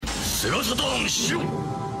姿しろ。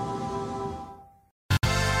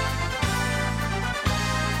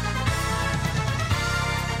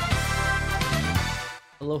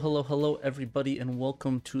 Hello, hello, hello, everybody, and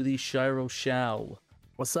welcome to the Shiro Show.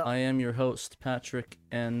 What's up? I am your host, Patrick,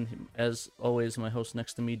 and as always, my host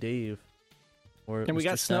next to me, Dave. Or And we Mr.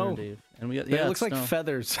 got Saturn snow. Dave. And we got it looks like snow.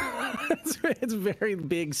 feathers. it's very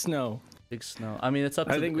big snow. Big snow. I mean, it's up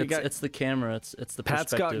to I think we got- it's the camera. It's the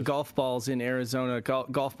Pat's perspective. got golf balls in Arizona.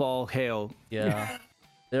 Golf ball hail. Yeah,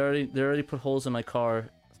 they already put holes in my car,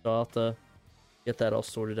 so I'll have to get that all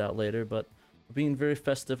sorted out later. But we're being very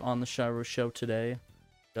festive on the Shiro Show today.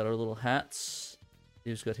 Got our little hats.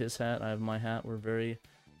 Steve's got his hat. I have my hat. We're very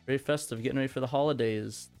festive, getting ready for the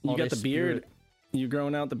holidays. You Holiday got the beard. spirit. You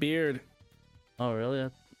growing out the beard. Oh, really?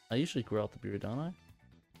 I usually grow out the beard, don't I?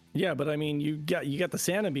 Yeah, but I mean, you got the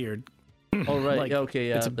Santa beard. Oh, right. Like, Yeah, okay,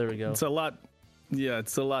 yeah, it's a- there we go. It's a lot. Yeah,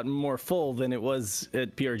 it's a lot more full than it was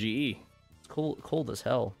at PRGE. It's cold as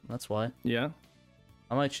hell. That's why. Yeah,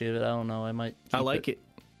 I might shave it. I don't know. I might. I keep like it.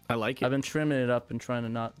 I like it. I've been trimming it up and trying to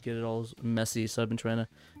not get it all messy, so I've been trying to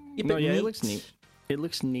keep No, it yeah, neat. it looks neat. It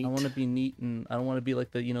looks neat. I want to be neat, and I don't want to be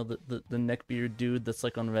like the the neck beard dude that's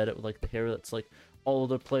like on Reddit with like the hair that's like all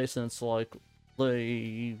over the place, and it's like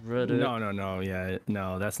Reddit. No, yeah,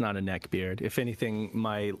 no, that's not a neck beard. If anything,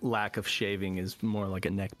 my lack of shaving is more like a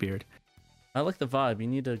neck beard. I like the vibe. You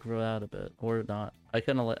need to grow out a bit or not. I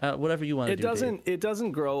kind of like whatever you want to It do. doesn't. It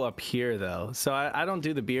doesn't grow up here though. So I don't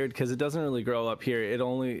do the beard because it doesn't really grow up here. It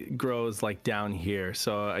only grows like down here.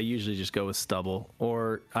 So I usually just go with stubble,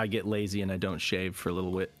 or I get lazy and I don't shave for a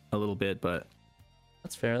little bit. But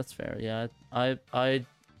That's fair. That's fair. Yeah,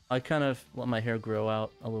 I kind of let my hair grow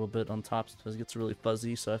out a little bit on top because it gets really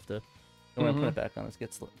fuzzy. So I have to when I put it back on, it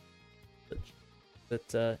gets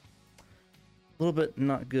a little bit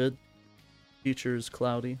not good. Future is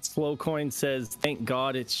cloudy. Slowcoin says, "Thank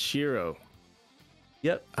God it's Shiro."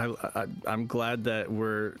 Yep. I'm glad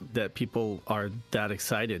that people are that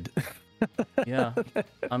excited. Yeah,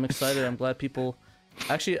 I'm excited. I'm glad people.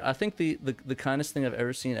 Actually, I think the kindest thing I've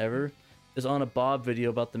ever seen is on a Bob video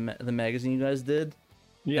about the magazine you guys did.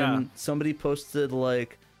 Yeah. And somebody posted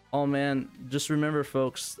like, "Oh man, just remember,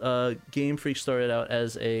 folks, Game Freak started out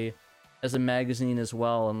as a magazine as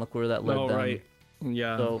well, and look where that led Oh them." right.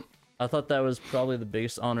 Yeah. So I thought that was probably the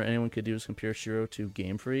biggest honor anyone could do is compare Shiro to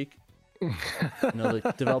Game Freak.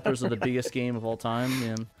 The developers of the biggest game of all time,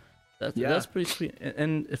 and that's pretty sweet.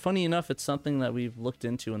 And funny enough, it's something that we've looked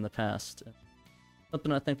into in the past.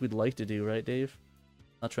 Something I think we'd like to do, right, Dave?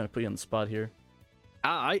 Not trying to put you on the spot here.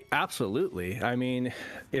 I absolutely. I mean,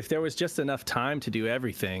 if there was just enough time to do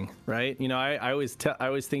everything, right? You know, I always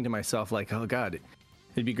think to myself like, oh God,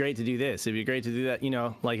 it'd be great to do this. It'd be great to do that. You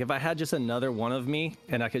know, like if I had just another one of me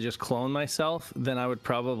and I could just clone myself, then I would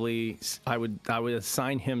probably I would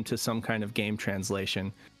assign him to some kind of game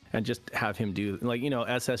translation and just have him do like, you know,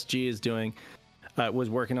 SSG is doing was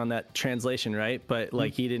working on that translation, right? But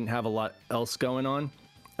like he didn't have a lot else going on.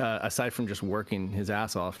 Aside from just working his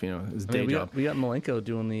ass off, you know, his day job. We got Malenko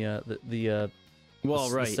doing the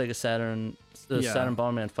Right. Sega Saturn, Saturn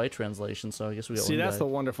Bomberman fight translation. So I guess we got. See, one that's guy. the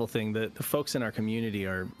wonderful thing. The folks in our community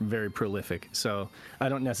are very prolific, so I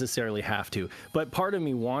don't necessarily have to. But part of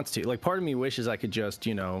me wants to. Like, part of me wishes I could just,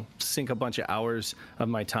 you know, sink a bunch of hours of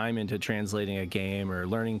my time into translating a game or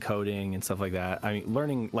learning coding and stuff like that. I mean,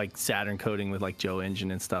 learning like Saturn coding with like Joe Engine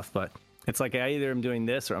and stuff. But it's like I either am doing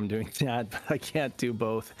this or I'm doing that. But I can't do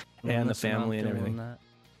both, and the family and everything.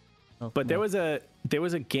 Oh, But there was a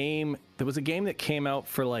game that came out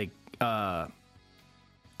for like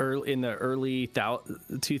early in the early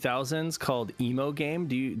 2000s called Emo Game.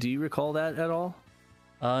 Do you recall that at all?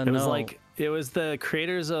 no. It was like it was the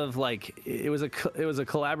creators of like it was a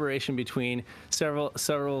collaboration between several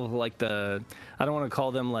of like the, I don't want to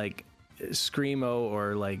call them like screamo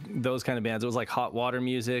or like those kind of bands. It was like Hot Water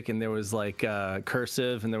Music, and there was like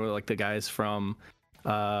Cursive, and there were like the guys from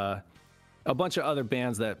a bunch of other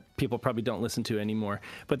bands that people probably don't listen to anymore.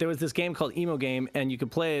 But there was this game called Emo Game, and you could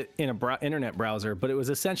play it in a internet browser, but it was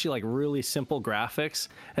essentially like really simple graphics,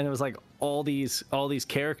 and it was like all these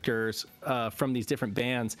characters from these different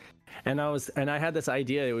bands. And I had this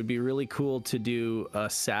idea it would be really cool to do a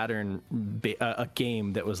Saturn a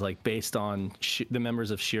game that was like based on the members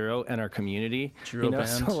of Shiro and our community. Shiro you know,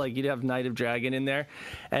 bands. so like you'd have Night of Dragon in there,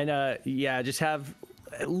 and just have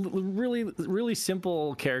really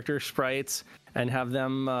simple character sprites and have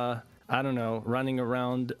them I don't know, running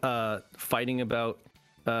around fighting about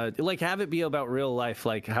like have it be about real life,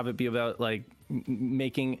 like have it be about like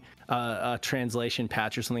making a translation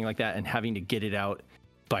patch or something like that and having to get it out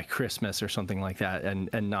by Christmas or something like that,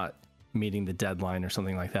 and not meeting the deadline or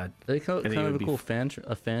something like that. They kind of a cool fan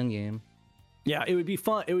game. Yeah, it would be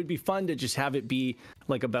fun. It would be fun to just have it be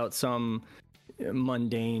like about some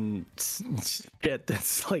mundane shit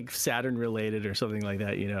that's like Saturn related or something like that.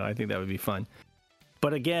 I think that would be fun.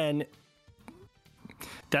 But again,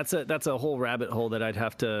 that's a whole rabbit hole that I'd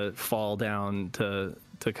have to fall down to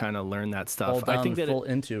kind of learn that stuff. I think that fall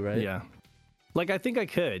into, right? Yeah. Like I think I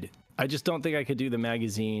could. I just don't think I could do the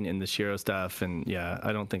magazine and the Shiro stuff, and yeah,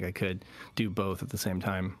 I don't think I could do both at the same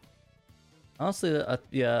time. Honestly, we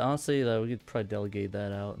could probably delegate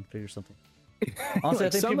that out and figure something. Honestly, like I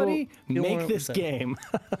think somebody make this game.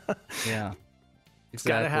 Yeah, it's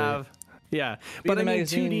gotta have. Yeah, but I mean,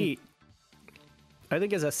 2D. I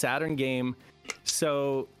think as a Saturn game,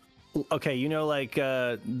 so okay, like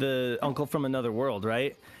the Uncle from Another World,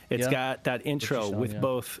 right? It's got that intro with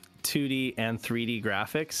both 2D and 3D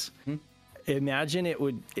graphics. Mm-hmm. Imagine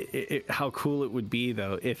how cool it would be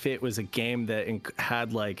though if it was a game that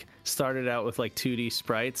had like started out with like 2D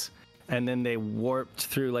sprites and then they warped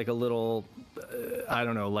through like a little I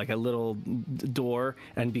don't know, like a little door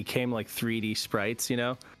and became like 3D sprites.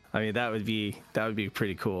 I mean that would be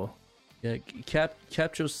pretty cool. Yeah,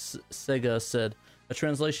 Capture Sega said a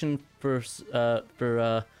translation for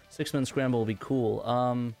Six Men Scramble will be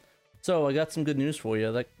cool. So I got some good news for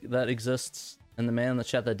you. That exists. And the man in the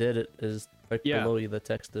chat that did it is right below you that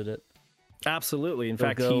texted it. Absolutely. In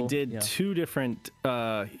fact, he did two different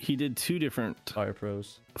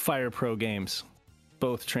Fire Pro games,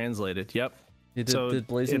 both translated. Yep. He did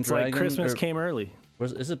Blazing Dragon. Like Christmas came early.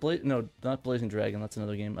 Is it No, not Blazing Dragon. That's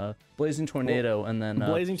another game. Blazing Tornado, and then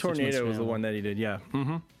Blazing Tornado was the one that he did. Yeah.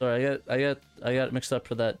 Mm-hmm. Sorry, I got mixed up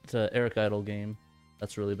for that Eric Idle game.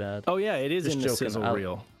 That's really bad. Oh yeah, it is in the sizzle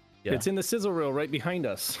reel. Yeah. It's in the sizzle reel right behind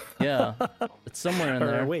us. Yeah, it's somewhere in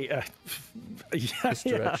there. Wait, this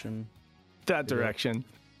direction. That direction.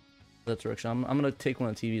 That direction. I'm gonna take one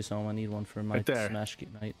of the TVs home. I need one for my Smash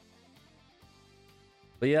game night.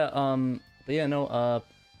 But yeah,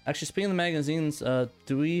 actually, speaking of the magazines,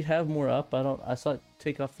 do we have more up? I saw it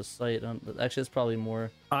take off the site. Actually, it's probably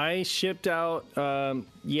more. I shipped out.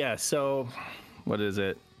 So, what is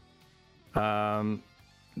it?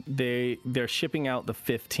 They're shipping out the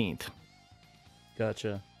 15th.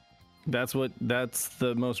 Gotcha. That's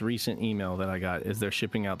the most recent email that I got is they're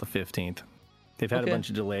shipping out the 15th. They've had a bunch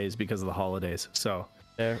of delays because of the holidays. So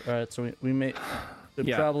fair. All right, so we're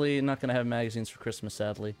probably not gonna have magazines for Christmas,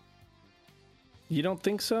 sadly. You don't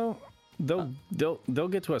think so? They'll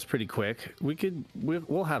get to us pretty quick.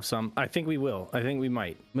 We'll have some. I think we will. I think we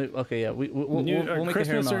might. Okay, yeah. We'll make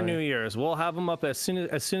Christmas or New Year's. We'll have them up as soon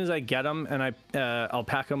as I get them, and I'll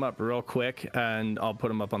pack them up real quick and I'll put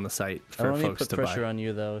them up on the site for folks to buy. I don't need to put pressure on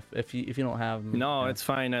you though. If you don't have them. No, it's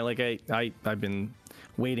fine. I've been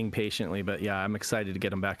waiting patiently, but yeah, I'm excited to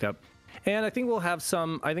get them back up. And I think we'll have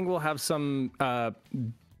some.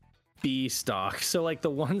 B stock, so like the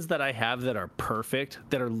ones that I have that are perfect,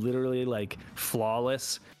 that are literally like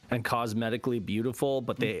flawless and cosmetically beautiful,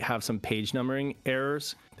 but they have some page numbering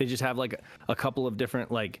errors. They just have like a couple of different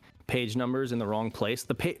like page numbers in the wrong place.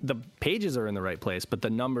 The pages are in the right place, but the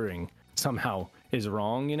numbering somehow is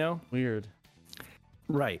wrong. Weird.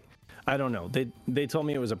 Right. I don't know. They told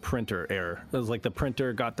me it was a printer error. It was like the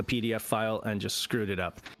printer got the PDF file and just screwed it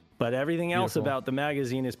up. But everything else about the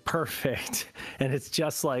magazine is perfect. And it's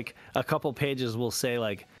just like a couple pages will say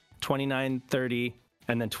like 2930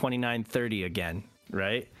 and then 2930 again,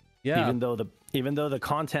 right? Yeah. Even though the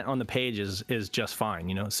content on the page is just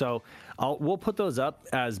fine, So we'll put those up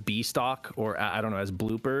as B stock or I don't know, as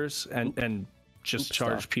bloopers and just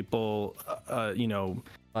charge people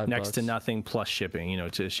next to nothing plus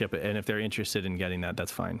shipping, to ship it. And if they're interested in getting that,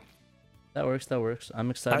 that's fine. That works. I'm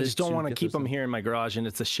excited. I just don't want to keep them here in my garage, and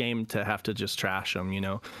it's a shame to have to just trash them,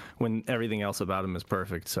 when everything else about them is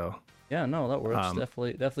perfect. So yeah, no, that works.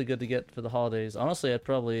 Definitely good to get for the holidays. Honestly, I'd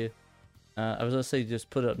probably, I was gonna say just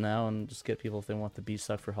put it up now and just get people if they want the B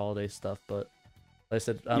stock for holiday stuff. But like I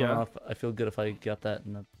said, I don't know if I feel good if I got that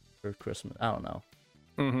for Christmas. I don't know.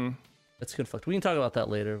 Mm-hmm. It's conflict. We can talk about that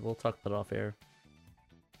later. We'll talk about it off air.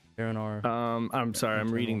 I'm sorry.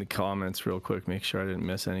 I'm reading the comments real quick. Make sure I didn't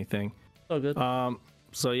miss anything. Oh, good.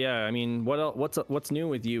 So yeah, I mean, what's new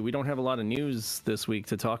with you? We don't have a lot of news this week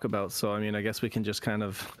to talk about, so I mean, I guess we can just kind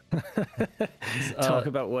of talk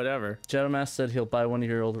about whatever. Jedimask said he'll buy one of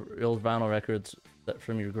your old vinyl records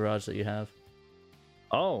from your garage that you have.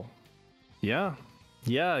 Oh, yeah,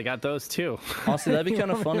 I got those too. Honestly, that'd be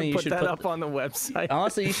kind of funny. You put should that up on the website.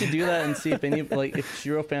 Honestly, you should do that and see if if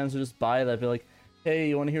Shiro fans would just buy that. Be like, hey,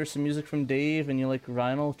 you want to hear some music from Dave and you like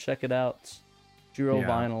vinyl? Check it out. Shiro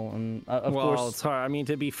vinyl, and of course, it's hard. I mean,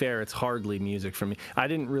 to be fair, it's hardly music for me. I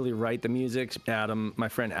didn't really write the music. My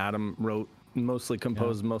friend Adam,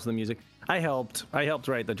 composed most of the music. I helped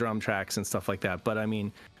write the drum tracks and stuff like that. But I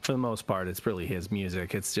mean, for the most part, it's really his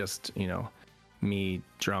music. It's just me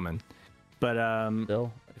drumming. But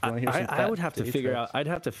still, I would have to figure out. I'd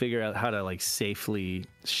have to figure out how to like safely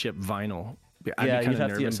ship vinyl. I'd be you'd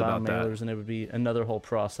have to get inbound mailers, and it would be another whole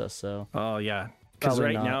process. So. Oh yeah, because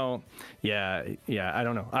now, I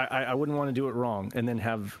don't know. I wouldn't want to do it wrong and then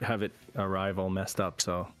have it arrive all messed up.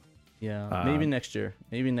 So. Yeah, maybe next year.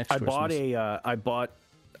 Maybe next. I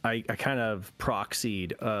kind of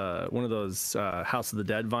proxied one of those House of the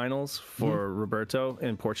Dead vinyls for Roberto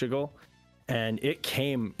in Portugal. And it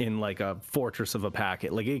came in like a fortress of a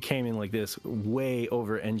packet. Like it came in like this way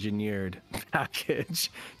over engineered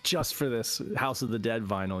package just for this House of the Dead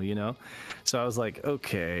vinyl, So I was like,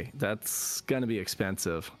 okay, that's going to be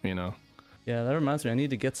expensive, Yeah, that reminds me. I need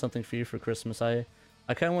to get something for you for Christmas. I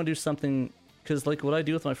kind of want to do something because like what I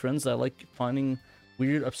do with my friends, I like finding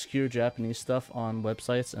weird, obscure Japanese stuff on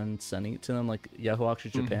websites and sending it to them, like Yahoo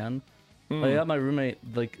Auctions Japan. I got my roommate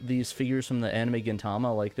like these figures from the anime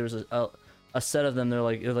Gintama. Like there's a set of them. They're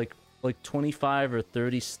like 25 or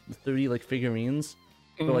 30 like figurines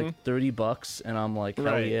for like $30, and I'm like,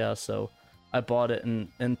 hell yeah! So I bought it,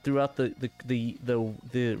 and throughout the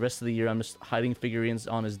rest of the year, I'm just hiding figurines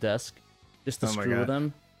on his desk just to screw with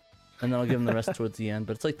them, and then I'll give him the rest towards the end.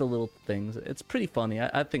 But it's like the little things. It's pretty funny.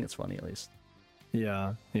 I think it's funny at least.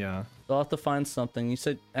 Yeah. So I'll have to find something. You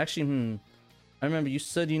said actually, I remember you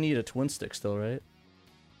said you need a twin stick still, right?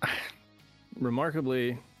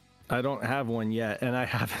 Remarkably, I don't have one yet, and I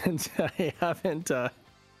haven't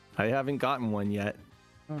gotten one yet.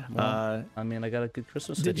 Oh, well, I mean, I got a good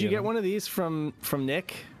Christmas. Did you get one of these from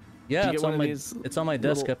Nick? Yeah, it's on my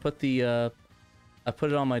desk. I put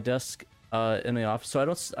it on my desk in the office, so I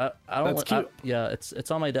don't. That's cute.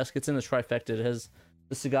 It's on my desk. It's in the trifecta. It has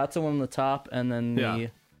the Sagata one on the top, and then the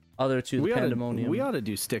other two, the Pandemonium. We ought to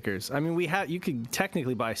do stickers. I mean, you could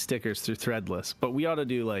technically buy stickers through Threadless, but we ought to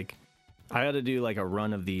do like. I ought to do like a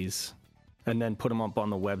run of these and then put them up on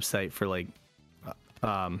the website for like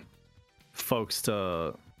folks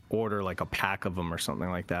to order like a pack of them or something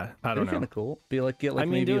like that. I don't know. Kind of cool.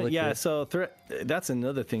 So that's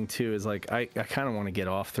another thing too is like I kind of want to get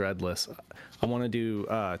off Threadless. I want to do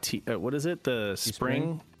what is it? The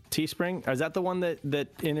Teespring? Is that the one that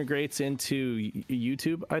integrates into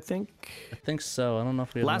YouTube, I think? I think so. I don't know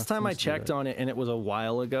if we have last time I checked on it, and it was a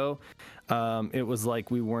while ago. It was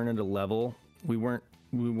like we weren't at a level. We weren't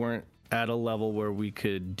at a level where we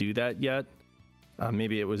could do that yet.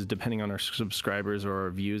 Maybe it was depending on our subscribers or our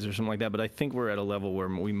views or something like that. But I think we're at a level where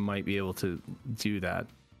we might be able to do that,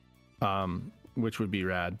 which would be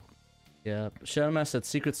rad. Yeah. Shadow Mask said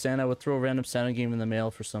Secret Santa would throw a random Santa game in the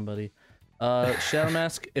mail for somebody. Shadow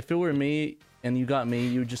Mask, if it were me and you got me,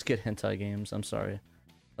 you would just get hentai games. I'm sorry.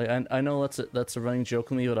 Like I know that's a running joke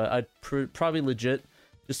with me, but I'd probably legit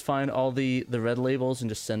just find all the red labels and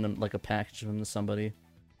just send them like a package of them to somebody,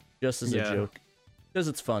 just as a joke, because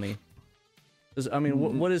it's funny. Because I mean,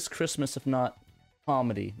 what is Christmas if not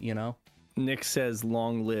comedy? Nick says,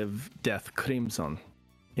 "Long live Death Crimson,"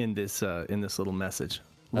 in this little message.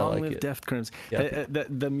 Long live Death Crimson. Yeah.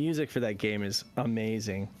 The music for that game is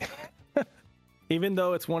amazing. Even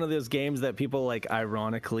though it's one of those games that people like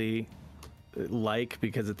ironically like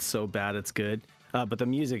because it's so bad it's good, but the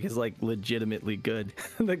music is like legitimately good.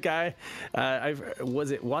 The guy,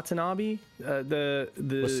 was it Watanabe, the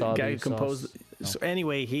Wasabi guy who composed. So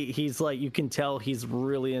anyway, he's like, you can tell he's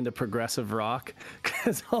really into progressive rock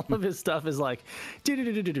because all of his stuff is like. He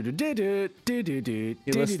listened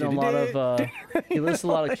a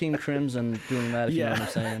lot of King Crimson doing that. If you know what I'm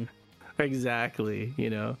saying. Exactly.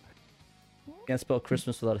 Can't spell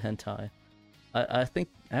Christmas without hentai. I think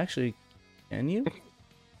actually, can you?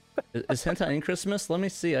 Is hentai in Christmas? Let me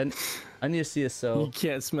see. I need to see a so. You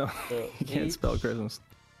can't smell. You can't spell Christmas.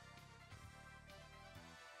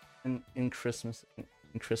 In Christmas,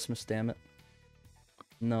 damn it.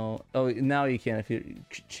 No. Oh, now you can if you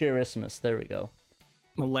Cheerismus. There we go.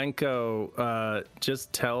 Malenko,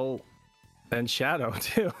 just tell. And Shadow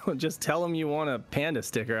too. Just tell him you want a panda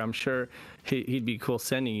sticker. I'm sure he'd be cool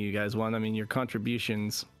sending you guys one. I mean, your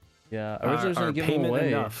contributions. Yeah, originally was gonna give them away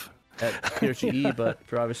enough at PRGE, but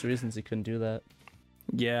for obvious reasons he couldn't do that.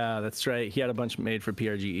 Yeah, that's right. He had a bunch made for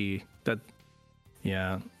PRGE.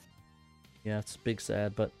 Yeah, it's big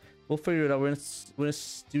sad, but we'll figure it out. We're gonna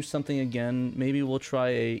do something again. Maybe we'll try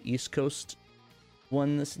a East Coast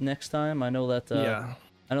one this next time. I know that.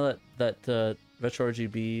 I know that Retro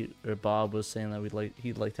RGB or Bob was saying that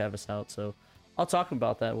he'd like to have us out, so I'll talk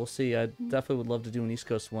about that. We'll see. I definitely would love to do an East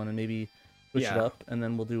Coast one and maybe switch it up, and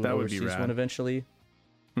then we'll do an overseas one eventually,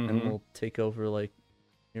 and we'll take over like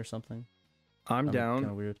or something. I'm down. Kind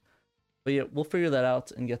of weird, but yeah, we'll figure that out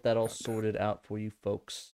and get that all sorted out for you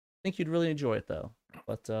folks. I think you'd really enjoy it though.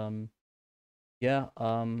 But yeah,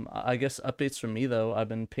 I guess updates from me though. I've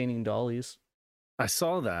been painting dollies. I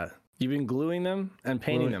saw that. You've been gluing them and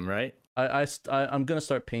painting them, right? I'm gonna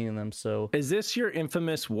start painting them. So is this your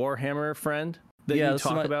infamous Warhammer friend that you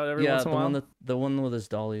talk about every once in a while? The one with his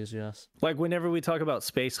dollies, yes. Like whenever we talk about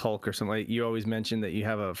Space Hulk or something, like, you always mention that you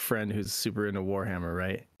have a friend who's super into Warhammer,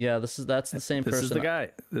 right? Yeah, that's the same person. This is the guy.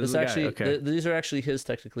 Okay. These are actually his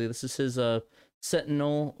technically. This is his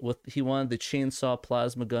Sentinel he wanted the chainsaw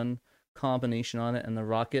plasma gun combination on it and the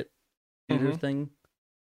rocket shooter thing.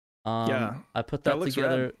 I put that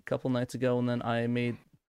together a couple nights ago, and then I made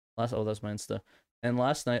that's my Insta. And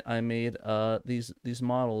last night I made these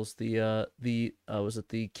models. Was it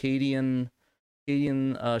the Cadian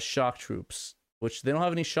shock troops, which they don't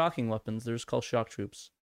have any shocking weapons. They're just called shock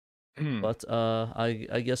troops. But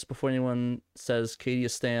I guess before anyone says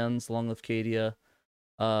Cadia stands, long live Cadia.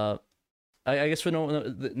 I guess for no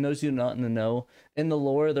one knows you not in the know, in the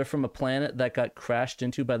lore, they're from a planet that got crashed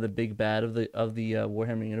into by the big bad of the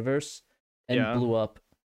Warhammer universe and blew up.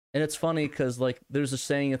 And it's funny because like there's a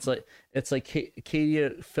saying, it's like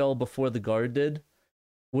Cadia fell before the Guard did,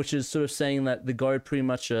 which is sort of saying that the Guard pretty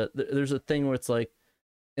much there's a thing where it's like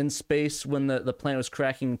in space when the planet was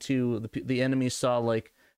cracking to the enemy saw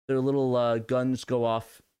like their little guns go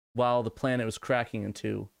off while the planet was cracking in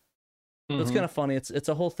two. So it's kind of funny. It's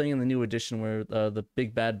a whole thing in the new edition where the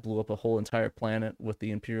big bad blew up a whole entire planet with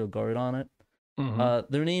the Imperial Guard on it.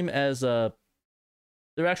 Their name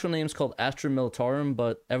their actual name is called Astra Militarum,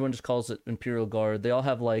 but everyone just calls it Imperial Guard. They all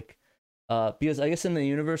have like because I guess in the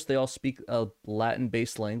universe they all speak a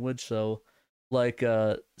Latin-based language. So like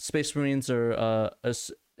Space Marines are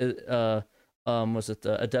Adeptus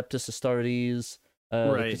Astartes,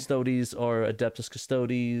 Custodes or Adeptus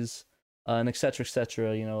Custodes. And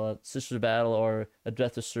etc. You know, Sisters of Battle or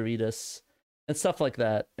Adeptus Sororitas and stuff like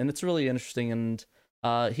that. And it's really interesting. And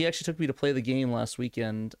he actually took me to play the game last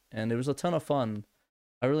weekend, and it was a ton of fun.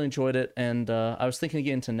 I really enjoyed it, and I was thinking of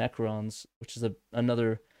getting into Necrons, which is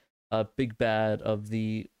another big bad of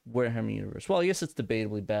the Warhammer universe. Well, I guess it's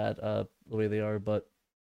debatably bad the way they are, but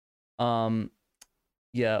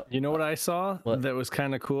yeah. You know what I saw that was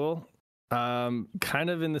kind of cool? Kind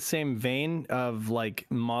of in the same vein of like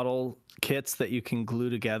model kits that you can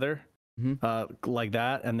glue together, like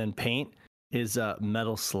that, and then paint is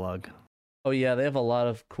Metal Slug. Oh yeah, they have a lot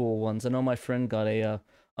of cool ones. I know my friend got a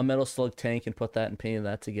Metal Slug tank and put that and painted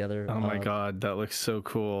that together. Oh my god, that looks so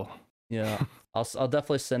cool. Yeah, I'll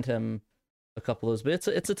definitely send him a couple of those. But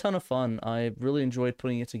it's a ton of fun. I really enjoyed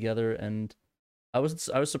putting it together, and I was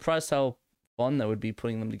surprised how fun that would be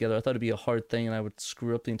putting them together. I thought it'd be a hard thing and I would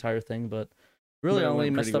screw up the entire thing, but really only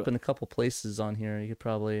messed up in a couple places on here. You could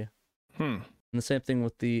probably and the same thing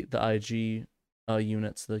with the IG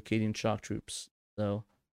units, the Cadian shock troops. So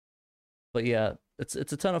but yeah, it's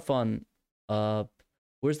a ton of fun.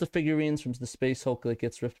 Where's the figurines from the Space Hulk that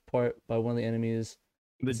gets ripped apart by one of the enemies?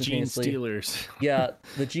 The Gene Stealers. Yeah,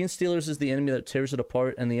 the Gene Stealers is the enemy that tears it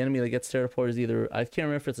apart, and the enemy that gets teared apart is either, I can't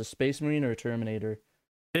remember if it's a Space Marine or a Terminator.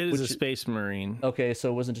 It is a Space Marine. Okay, so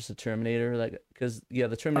it wasn't just a Terminator, like because the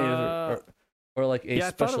Terminators are like a specialty.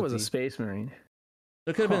 I thought it was a Space Marine.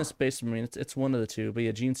 There could have been a Space Marine. It's one of the two, but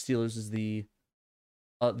yeah, Gene Stealers is the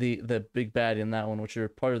big bad in that one, which are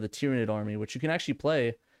part of the Tyranid army, which you can actually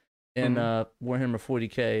play in Warhammer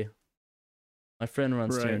 40k. My friend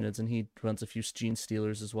runs Tyranids, and he runs a few Gene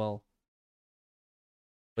Stealers as well.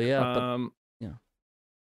 But yeah, yeah.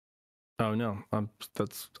 Oh no, I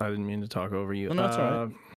didn't mean to talk over you. Well, no, that's all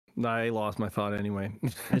right. I lost my thought anyway.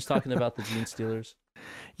 I was talking about the Gene Stealers.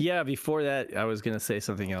 Yeah, before that, I was gonna say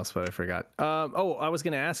something else, but I forgot. I was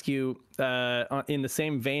gonna ask you, in the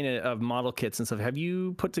same vein of model kits and stuff, have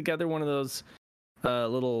you put together one of those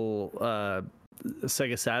little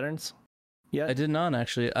Sega Saturns yet? I did not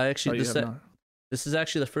actually. This is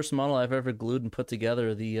actually the first model I've ever glued and put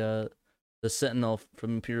together. The Sentinel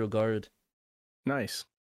from Imperial Guard. Nice.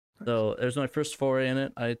 So there's my first foray in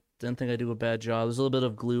it. I didn't think I'd do a bad job. There's a little bit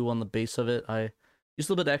of glue on the base of it. I used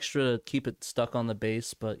a little bit extra to keep it stuck on the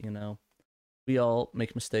base, but you know, we all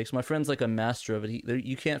make mistakes. My friend's like a master of it.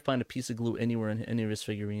 You can't find a piece of glue anywhere in any of his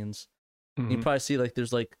figurines. You probably see like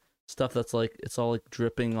there's like stuff that's like it's all like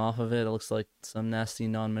dripping off of it. It looks like some nasty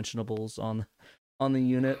non-mentionables on the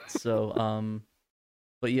unit. So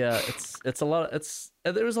but yeah, it's a lot.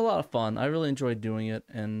 There was a lot of fun. I really enjoyed doing it,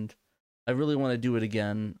 and I really want to do it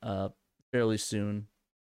again fairly soon.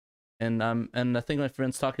 and I think my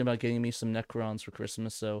friend's talking about getting me some Necrons for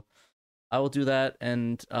Christmas, so I will do that.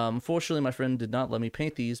 And unfortunately, my friend did not let me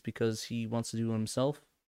paint these because he wants to do it himself,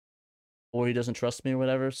 or he doesn't trust me or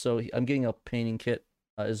whatever. So I'm getting a painting kit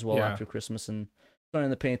as well after Christmas and starting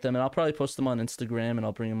to paint them. And I'll probably post them on Instagram and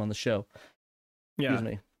I'll bring them on the show. Yeah.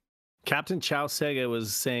 Excuse me. Captain Chow Sega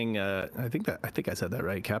was saying, I think I said that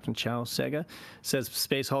right. Captain Chow Sega says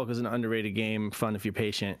Space Hulk is an underrated game, fun if you're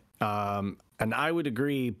patient. And I would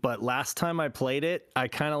agree, but last time I played it, I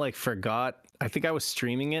kind of like forgot. I think I was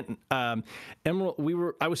streaming it.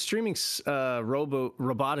 Emerald, I was streaming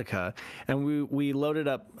Robotica, and we loaded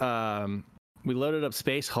up. We loaded up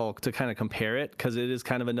Space Hulk to kind of compare it because it is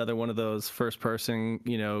kind of another one of those first-person,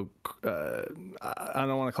 I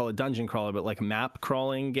don't want to call it dungeon crawler, but like map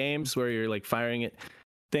crawling games where you're like firing at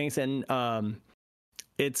things, and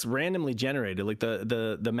it's randomly generated. Like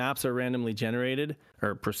the maps are randomly generated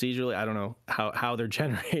or procedurally. I don't know how they're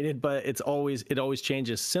generated, but it always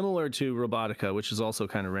changes, similar to Robotica, which is also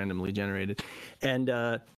kind of randomly generated, and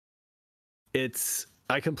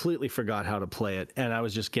I completely forgot how to play it, and I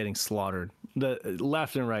was just getting slaughtered. The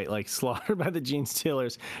left and right, like slaughtered by the Gene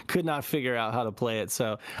Stealers. Could not figure out how to play it.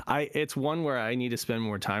 So it's one where I need to spend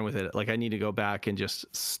more time with it. Like I need to go back and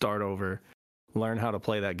just start over, learn how to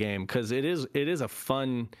play that game, because it is a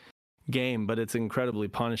fun game, but it's incredibly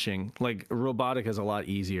punishing. Like Robotic is a lot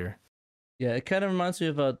easier. Yeah, it kind of reminds me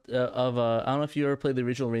of I don't know if you ever played the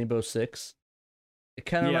original Rainbow Six. It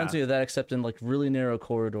kind of reminds me of that, except in like really narrow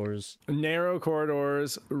corridors. Narrow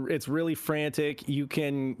corridors. It's really frantic. You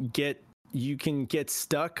can get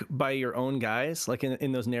stuck by your own guys, like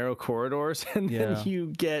in those narrow corridors, and then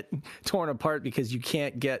you get torn apart because you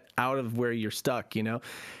can't get out of where you're stuck.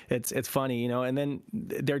 It's funny, and then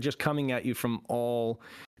they're just coming at you from all.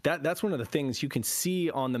 That's one of the things you can see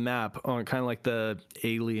on the map, on kind of like the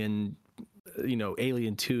Alien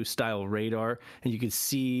 2 style radar, and you could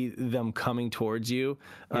see them coming towards you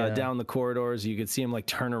down the corridors. You could see them like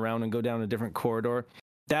turn around and go down a different corridor.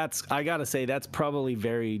 I gotta say, that's probably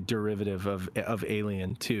very derivative of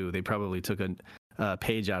Alien 2. They probably took a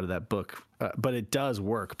page out of that book, but it does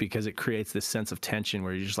work because it creates this sense of tension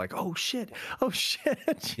where you're just like, oh shit,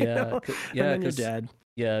 and then you're dead.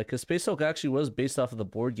 Yeah, because Space Hulk actually was based off of the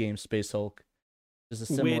board game Space Hulk. It's a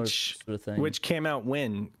similar sort of thing. Which came out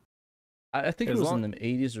when? I think it was in the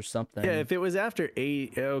 80s or something. Yeah, if it was after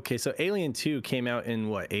 8, okay, so Alien 2 came out in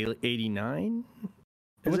what, 89?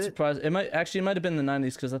 I would surprise. It might have been the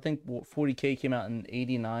 90s, because I think 40K came out in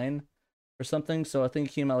 89 or something. So I think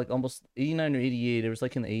it came out like almost 89 or 88. It was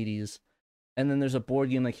like in the 80s. And then there's a board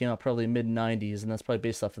game that came out probably mid 90s, and that's probably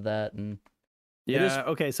based off of that. And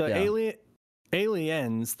okay, so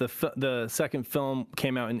Aliens, the second film,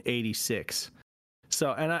 came out in 86.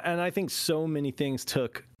 So and I think so many things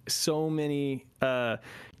took so many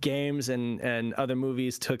games and other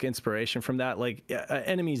movies took inspiration from that. Like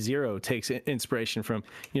Enemy Zero takes inspiration from,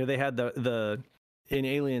 they had in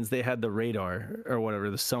Aliens, they had the radar or whatever,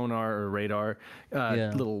 the sonar or radar,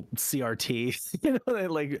 little CRT, they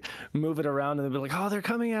like move it around and they'd be like, oh, they're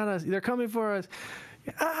coming at us, they're coming for us.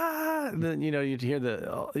 And then you'd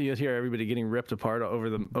hear everybody getting ripped apart over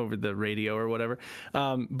the radio or whatever.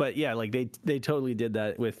 But yeah, like they totally did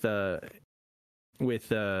that with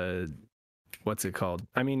what's it called?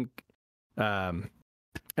 I mean,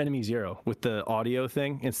 Enemy Zero, with the audio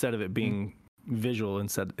thing, instead of it being visual,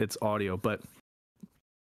 instead it's audio. But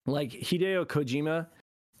like Hideo Kojima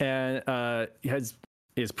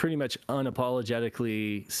is pretty much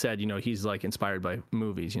unapologetically said, he's like inspired by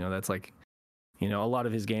movies. That's like, a lot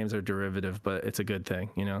of his games are derivative, but it's a good thing.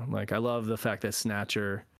 Like I love the fact that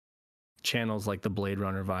Snatcher channels like the Blade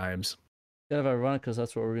Runner vibes. Kind of ironic, because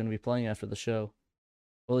that's what we're going to be playing after the show.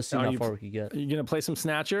 Well, let's see how far we can get. You gonna play some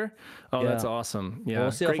Snatcher? Oh, that's awesome! Yeah, well,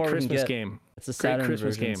 we'll see how great far Christmas we can get. game. It's a Saturn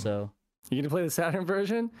Christmas version, game. so you gonna play the Saturn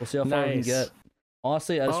version? We'll see how far we can get.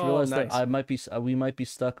 Honestly, I just realized that we might be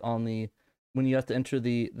stuck on when you have to enter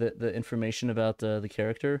the information about the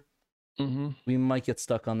character. Mm-hmm. We might get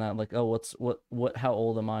stuck on that. Like, oh, how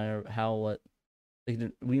old am I, or what?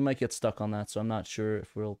 Like, we might get stuck on that. So I'm not sure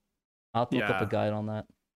if I'll have to look up a guide on that.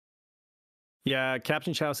 Yeah,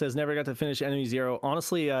 Captain Chow says never got to finish Enemy Zero.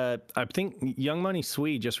 Honestly, I think Young Money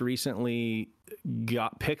Swede just recently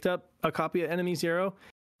picked up a copy of Enemy Zero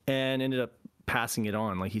and ended up passing it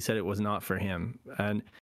on. Like he said, it was not for him. And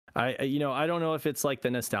I don't know if it's like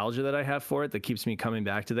the nostalgia that I have for it that keeps me coming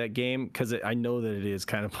back to that game, because I know that it is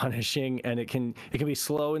kind of punishing, and it can be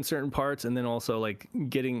slow in certain parts, and then also like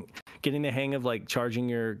getting the hang of like charging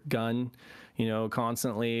your gun,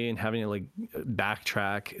 constantly, and having to like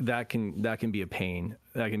backtrack, that can be a pain.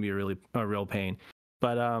 That can be a real pain.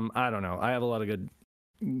 But I don't know. I have a lot of good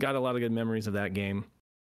got a lot of good memories of that game.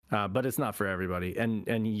 But it's not for everybody, and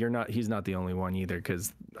he's not the only one either,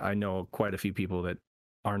 because I know quite a few people that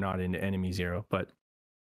are not into Enemy Zero. But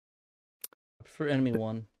for Enemy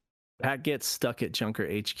 1, Pat gets stuck at Junker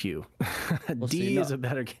HQ. D is a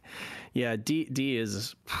better game. Yeah, D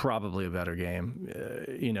is probably a better game.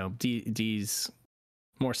 D's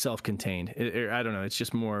more self-contained. I don't know. It's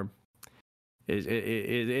just more.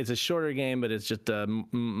 It's a shorter game, but it's just a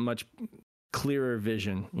much clearer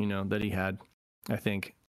vision, that he had, I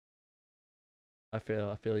think. I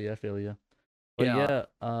feel you. But yeah,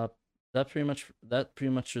 that pretty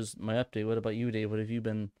much is my update. What about you, Dave? What have you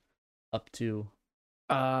been up to?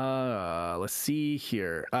 Let's see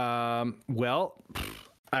here. Well,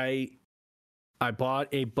 I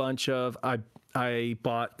bought I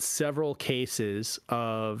bought several cases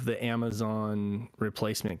of the Amazon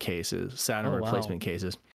replacement cases, Saturn replacement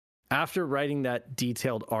cases. After writing that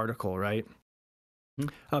detailed article, right?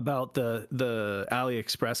 About the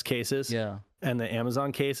AliExpress cases, and the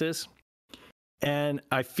Amazon cases, and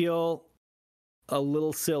I feel a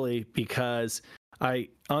little silly because I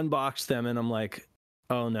unboxed them and I'm like,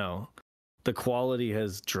 oh no, the quality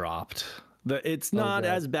has dropped. It's not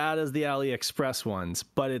as bad as the AliExpress ones,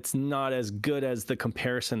 but it's not as good as the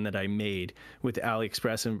comparison that I made with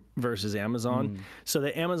AliExpress versus Amazon. So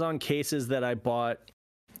the Amazon cases that I bought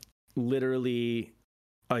literally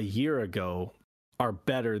a year ago are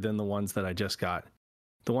better than the ones that I just got.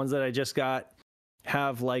 The ones that I just got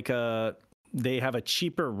have they have a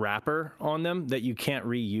cheaper wrapper on them that you can't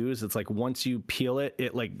reuse. It's like once you peel it,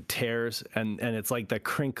 it like tears, and it's like the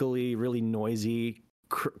crinkly, really noisy,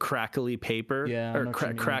 crackly paper, or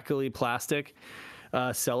crackly plastic,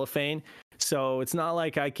 cellophane. So it's not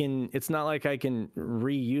like I can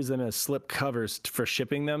reuse them as slip covers for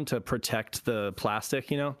shipping them to protect the plastic,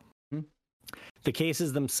 The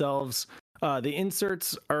cases themselves, the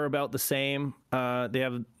inserts are about the same. They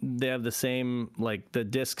have the same, like the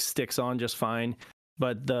disc sticks on just fine,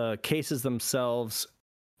 but the cases themselves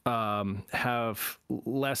have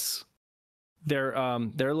less. They're a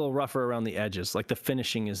little rougher around the edges. Like the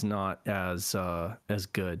finishing is not as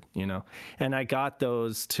good, And I got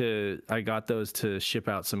those to ship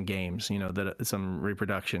out some games, some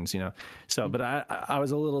reproductions, So, but I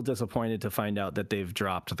was a little disappointed to find out that they've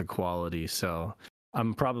dropped the quality. So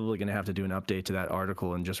I'm probably going to have to do an update to that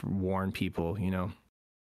article and just warn people,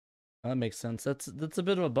 That makes sense. That's a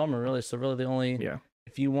bit of a bummer, really. So really, the only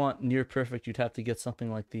if you want near perfect, you'd have to get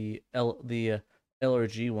something like the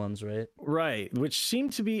LRG ones, right? Right, which seem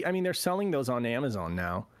to be. I mean, they're selling those on Amazon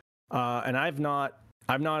now, and I've not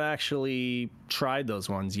actually tried those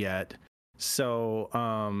ones yet. So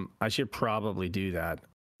I should probably do that.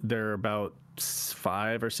 They're about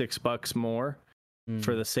 $5 or $6 more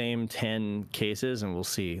for the same 10 cases, and we'll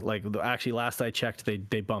see. Like, actually, last I checked,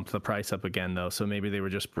 they bumped the price up again, though, so maybe they were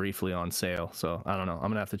just briefly on sale. So I don't know. I'm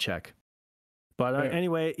gonna have to check. But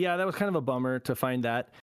anyway, yeah, that was kind of a bummer to find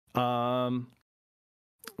that.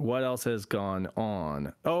 What else has gone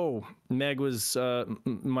on? Oh, Meg was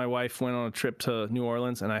my wife went on a trip to New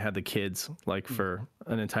Orleans, and I had the kids for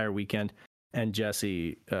an entire weekend, and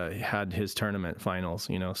Jesse had his tournament finals,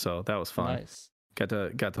 so that was fun. Nice. Got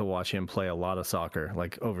to watch him play a lot of soccer,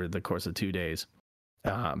 over the course of 2 days.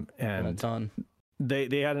 And a ton.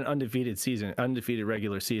 They had an undefeated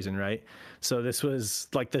regular season, right? So this was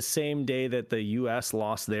like the same day that the US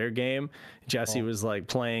lost their game. Jesse was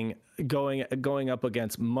going up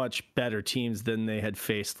against much better teams than they had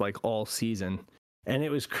faced all season. And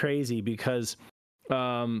it was crazy because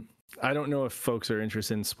I don't know if folks are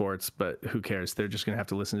interested in sports, but who cares? They're just going to have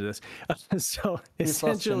to listen to this. So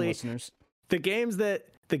essentially, the games that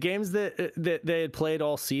they had played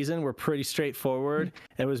all season were pretty straightforward.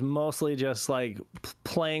 It was mostly just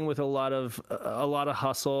playing with a lot of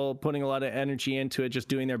hustle, putting a lot of energy into it, just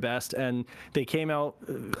doing their best. And they came out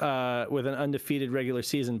with an undefeated regular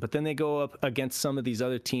season, but then they go up against some of these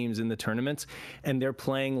other teams in the tournaments, and they're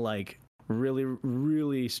playing really,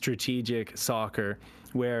 really strategic soccer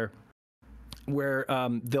where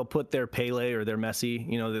they'll put their Pele or their Messi,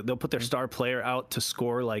 they'll put their star player out to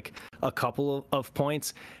score a couple of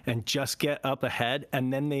points and just get up ahead,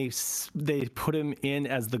 and then they put him in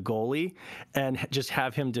as the goalie and just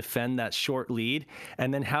have him defend that short lead,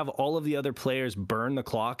 and then have all of the other players burn the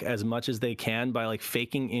clock as much as they can by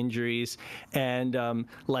faking injuries and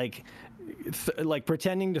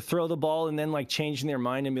pretending to throw the ball and then changing their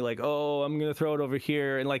mind and be oh, I'm gonna throw it over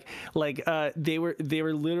here, and they were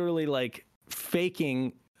literally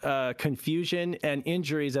faking confusion and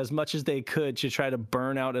injuries as much as they could to try to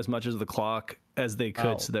burn out as much of the clock as they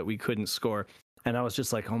could so that we couldn't score. And I was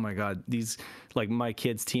just like, oh my God, these, like, my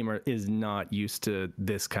kids' team is not used to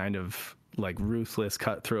this kind of like ruthless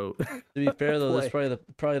cutthroat. To be fair though, there's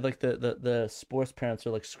probably like the sports parents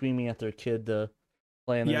are like screaming at their kid to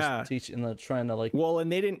play, and they're just teaching and trying to like. Well,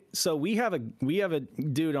 and they didn't. So we have a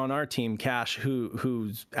dude on our team, Cash,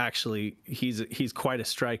 who's actually he's quite a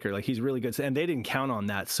striker. Like, he's really good, and they didn't count on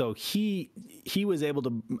that. So he was able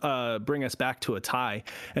to bring us back to a tie.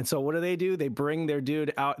 And so what do? They bring their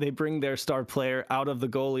dude out. They bring their star player out of the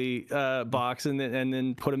goalie box, and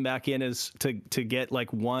then put him back in as to get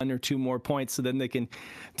like 1 or 2 more points, so then they can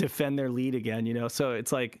defend their lead again. You know, so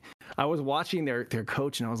it's like I was watching their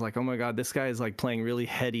coach, and I was like, oh my God, this guy is like playing really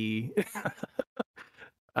heady.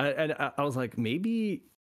 And I was like, maybe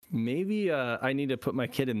I need to put my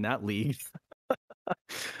kid in that league.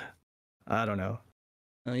 I don't know.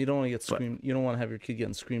 You don't want to get screamed. You don't want to have your kid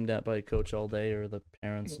getting screamed at by a coach all day, or the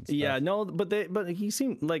parents and stuff. Yeah, no, but he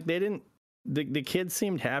seemed like they didn't. The kids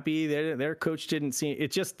seemed happy. Their coach didn't seem.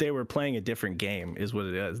 It's just they were playing a different game, is what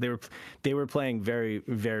it is. They were playing very,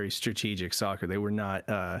 very strategic soccer. They were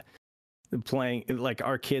not playing like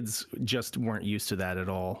our kids just weren't used to that at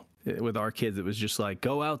all. With our kids, it was just like,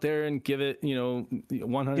 go out there and give it,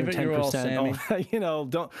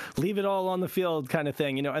 110%. Don't leave it all on the field, kind of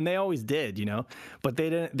thing, and they always did, but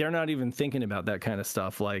they're not even thinking about that kind of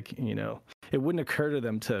stuff. Like, it wouldn't occur to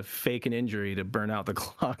them to fake an injury to burn out the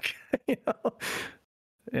clock.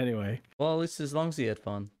 Anyway. Well, at least as long as he had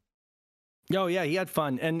fun. Oh yeah, he had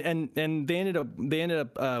fun, and they ended up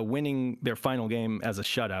winning their final game as a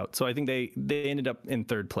shutout. So I think they ended up in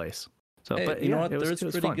 3rd place. So, hey, but you know what? Third's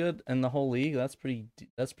pretty fun. Good in the whole league. That's pretty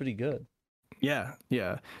good. Yeah.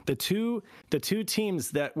 The two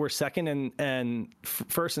teams that were second and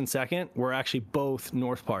first and second were actually both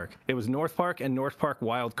North Park. It was North Park and North Park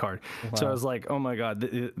wild card. Wow. So I was like, oh my God,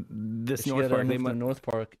 this North Park. North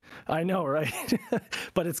Park. I know, right?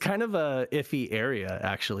 But it's kind of a iffy area,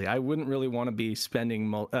 actually. I wouldn't really want to be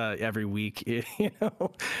spending every week,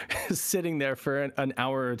 sitting there for an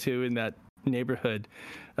hour or two in that neighborhood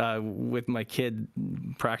with my kid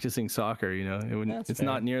practicing soccer. It's fair.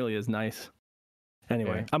 Not nearly as nice.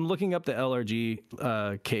 Anyway, fair. I'm looking up the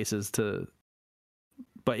LRG cases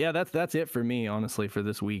but yeah, that's it for me, honestly, for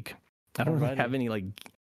this week. I don't really have any like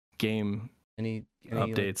game any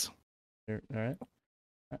updates. All right.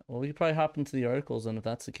 Well, we could probably hop into the articles, and if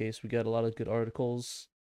that's the case, we got a lot of good articles,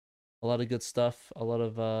 a lot of good stuff, a lot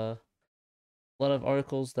of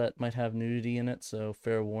articles that might have nudity in it, so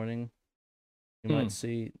fair warning. You might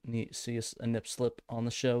see a nip slip on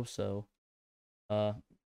the show, so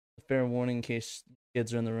fair warning in case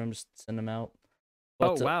kids are in the room, just send them out.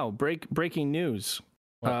 But, wow! Breaking news.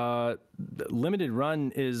 Limited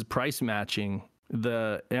Run is price matching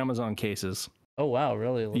the Amazon cases. Oh wow!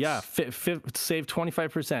 Really? Yeah, save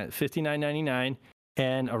 25%, $59.99,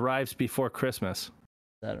 and arrives before Christmas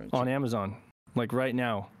on Amazon, like right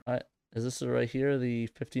now. Is this right here? The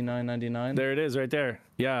 $59.99? There it is, right there.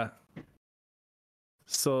 Yeah.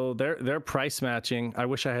 So they're price matching. I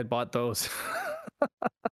wish I had bought those.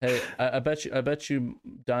 Hey, I bet you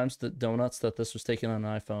dimes the donuts that this was taken on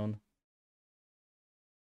an iPhone.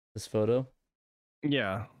 This photo.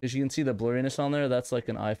 Yeah. Because you can see the blurriness on there. That's like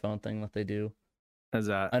an iPhone thing that they do. Is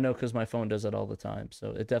that? I know, because my phone does it all the time. So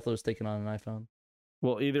it definitely was taken on an iPhone.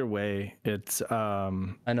 Well, either way, it's I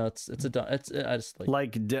know I just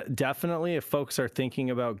like definitely, if folks are thinking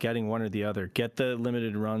about getting one or the other, get the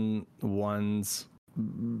limited run ones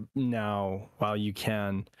now while you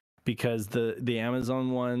can, because the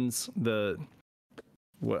Amazon ones,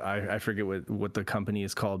 I forget what the company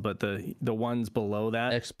is called, but the ones below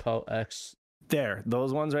that,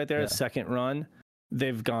 those ones right there, second run,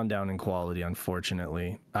 they've gone down in quality,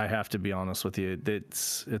 unfortunately. I have to be honest with you,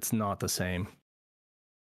 it's not the same.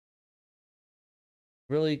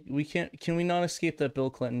 Really, can we not escape that Bill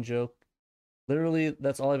Clinton joke? Literally,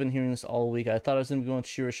 that's all I've been hearing this all week. I thought I was going to go on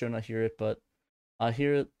Shiro Show and not hear it, but I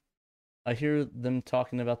hear them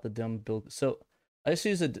talking about the dumb Bill. So I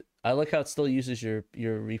like how it still uses your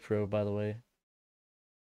repro, by the way.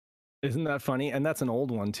 Isn't that funny? And that's an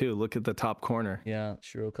old one too. Look at the top corner. Yeah,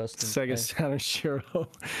 Shiro Customs. Sega Saturn Shiro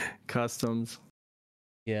Customs.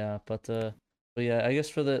 Yeah, but yeah, I guess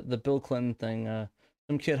for the Bill Clinton thing,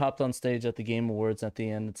 some kid hopped on stage at the Game Awards at the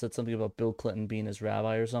end and said something about Bill Clinton being his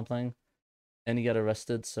rabbi or something, and he got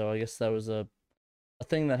arrested. So I guess that was a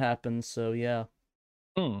thing that happened. So yeah,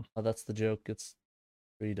 that's the joke. It's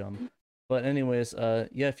pretty dumb. But anyways,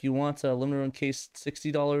 yeah, if you want a limited run case,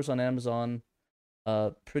 $60 on Amazon.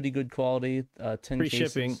 Pretty good quality. 10 free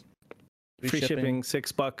cases. Free shipping.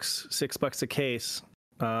 $6 a case.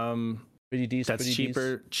 Pretty decent. That's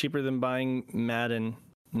cheaper than buying Madden.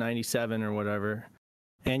 $97 or whatever,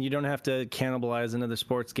 and you don't have to cannibalize another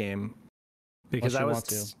sports game. Because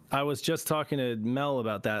I was just talking to Mel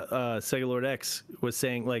about that. Sega Lord X was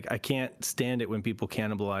saying, like, I can't stand it when people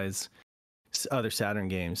cannibalize other Saturn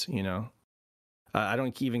games, you know? I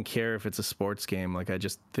don't even care if it's a sports game. Like, I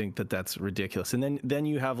just think that that's ridiculous. And then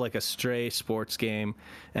you have, like, a stray sports game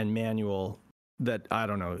and manual that, I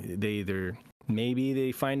don't know, maybe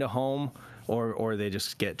they find a home or they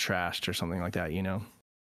just get trashed or something like that, you know?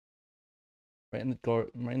 Right in the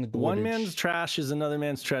garbage. One man's trash is another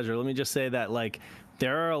man's treasure. Let me just say that, like,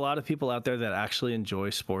 there are a lot of people out there that actually enjoy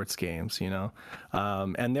sports games, you know,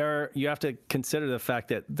 and you have to consider the fact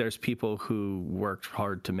that there's people who worked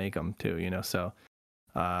hard to make them too, you know. So,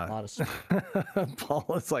 a lot of stuff. Paul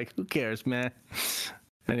is like, who cares, man?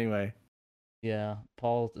 Anyway, yeah,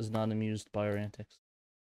 Paul is not amused by our antics.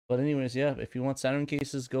 But anyways, yeah, if you want Saturn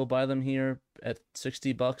cases, go buy them here at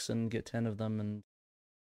 $60 and get 10 of them, and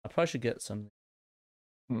I probably should get some.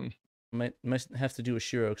 Might have to do a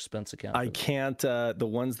Shiro expense account. I can't. The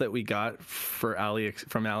ones that we got from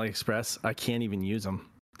AliExpress, I can't even use them.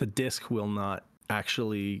 The disc will not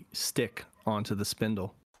actually stick onto the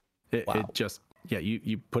spindle. It just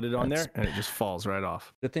you put it on there and it just falls right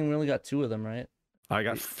off. Good thing we only got 2 of them, right? I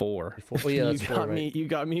got 4. Oh yeah, that's 4, right? You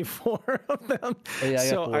got me 4 of them. Oh yeah, I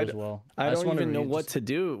got 4 as well. I don't even know what to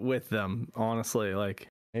do with them, honestly. Like,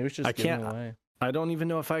 maybe it's just give them away. I don't even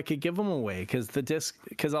know if I could give them away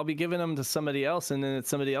because I'll be giving them to somebody else, and then it's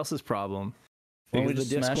somebody else's problem. Why don't we just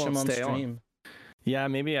smash them on stream? Yeah,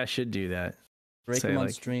 maybe I should do that. Break them on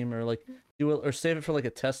stream, or like do it, or save it for like a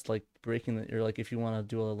test, like breaking it, or like if you want to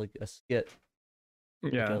do a skit.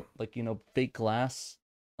 Yeah, like fake glass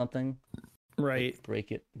something. Right. Like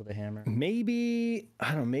break it with a hammer. Maybe I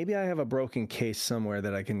don't know. Maybe I have a broken case somewhere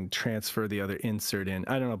that I can transfer the other insert in.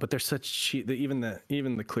 I don't know, but they're such cheap. Even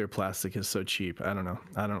the clear plastic is so cheap. I don't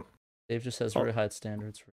know. Dave just has very high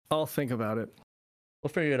standards. I'll think about it. We'll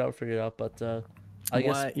figure it out. But I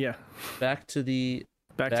guess back to the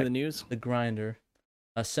news. The grinder.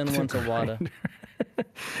 Send one to WATA.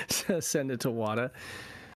 Send it to WATA.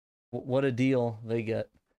 What a deal they get.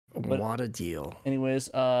 What a deal. Anyways,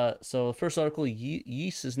 so the first article,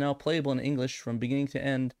 Ys is now playable in English from beginning to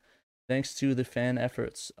end, thanks to the fan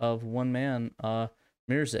efforts of one man,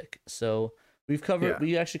 Mirzik. So we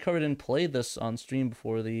actually covered and played this on stream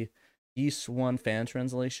before, the Ys 1 fan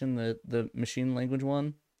translation, the machine language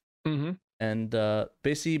one. Mm-hmm. And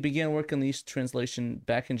basically began work on the Ys translation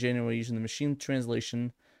back in January using the machine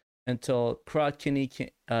translation until Crod Kinney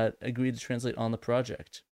agreed to translate on the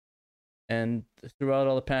project. And throughout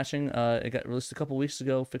all the patching, it got released a couple weeks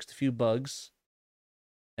ago, fixed a few bugs.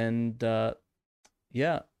 And the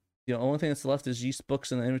only thing that's left is Ys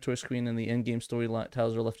books and the inventory screen, and the in-game story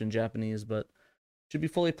tiles are left in Japanese, but should be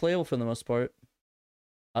fully playable for the most part.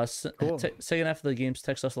 Cool. Second half of the game's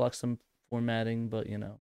text also lacks some formatting, but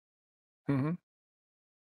Mm-hmm.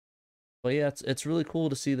 But yeah, it's really cool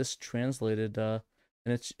to see this translated, and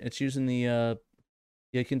it's using the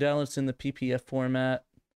you can download it in the PPF format.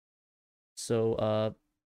 So,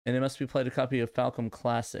 and it must be played a copy of Falcom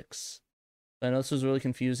Classics. I know this was really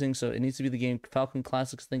confusing, so it needs to be the game Falcom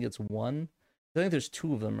Classics. I think it's 1. I think there's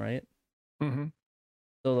 2 of them, right? Mm-hmm.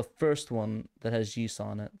 So the first one that has Ys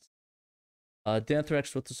on it.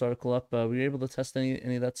 Danthrax wrote this article up. Were you able to test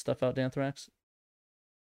any of that stuff out, Danthrax?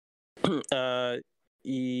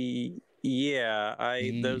 Yeah.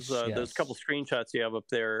 Those couple screenshots you have up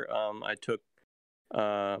there, I took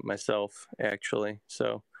myself, actually.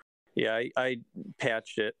 So. Yeah, I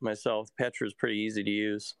patched it myself. The patcher is pretty easy to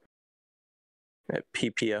use. That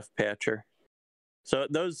PPF patcher. So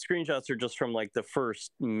those screenshots are just from like the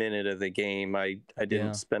first minute of the game. I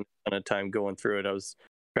didn't spend a ton of time going through it. I was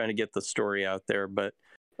trying to get the story out there, but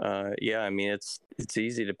I mean it's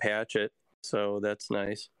easy to patch it, so that's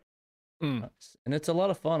nice. And it's a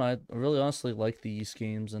lot of fun. I really honestly like the Ys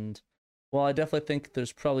games, and I definitely think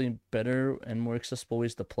there's probably better and more accessible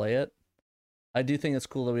ways to play it. I do think it's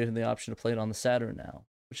cool that we have the option to play it on the Saturn now,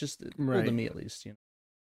 which is cool to me at least.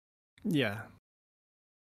 Yeah.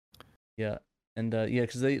 Yeah, and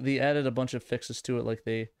because they added a bunch of fixes to it, like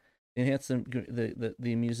they enhanced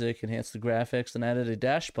the music, enhanced the graphics, and added a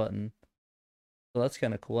dash button. So that's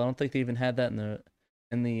kind of cool. I don't think they even had that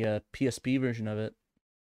in the PSP version of it,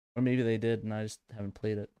 or maybe they did, and I just haven't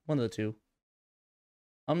played it. One of the two.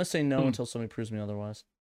 I'm gonna say no until somebody proves me otherwise.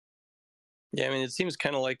 Yeah, I mean, it seems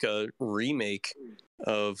kind of like a remake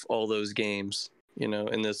of all those games, and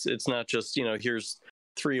it's not just, here's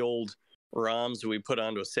 3 old ROMs we put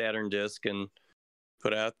onto a Saturn disc and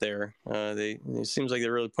put out there. It seems like they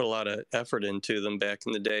really put a lot of effort into them back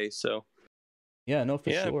in the day. So, yeah, no,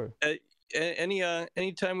 for sure.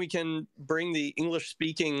 anytime we can bring the English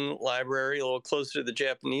speaking library a little closer to the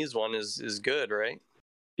Japanese one is good, right?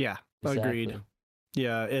 Yeah, Exactly. agreed.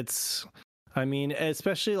 Yeah, I mean,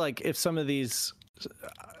 especially like if some of these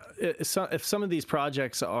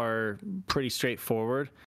projects are pretty straightforward,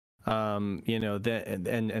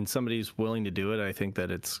 and somebody's willing to do it, I think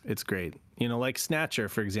that it's great. Like Snatcher,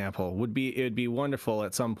 for example, it would be wonderful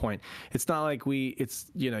at some point. It's not like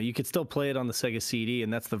you could still play it on the Sega CD,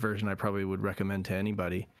 and that's the version I probably would recommend to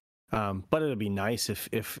anybody. But it'd be nice if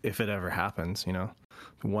it ever happens,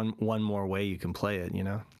 one more way you can play it,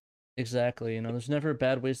 Exactly. There's never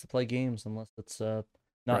bad ways to play games unless it's not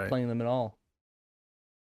Right. playing them at all.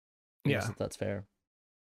 Yeah, if that's fair.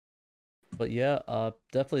 But yeah,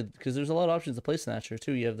 definitely, because there's a lot of options to play Snatcher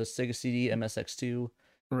too. You have the Sega CD, MSX2,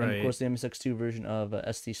 right. and of course the MSX2 version of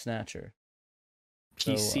ST Snatcher.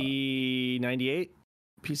 PC 98,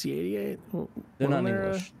 PC 88. They're not in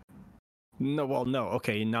English. No, well, no.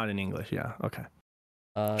 Okay, not in English. Yeah, okay.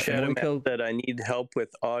 Shadow Matt said I need help with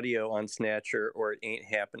audio on Snatcher, or it ain't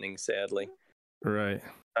happening. Sadly, right.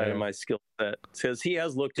 Out of my skill set, because he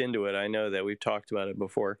has looked into it. I know that we've talked about it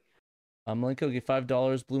before. Malenko gave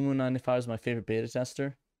 $5. Blue Moon 95 is my favorite beta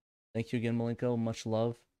tester. Thank you again, Malenko. Much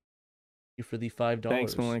love. Thank you for the $5.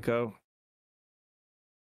 Thanks, Malenko.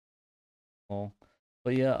 Oh,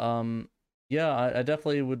 but yeah, I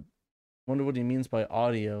definitely would wonder what he means by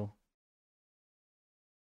audio.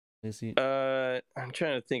 I'm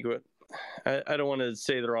trying to think what. I don't want to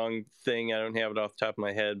say the wrong thing. I don't have it off the top of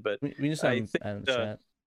my head, but we just have chat.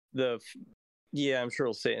 Yeah, I'm sure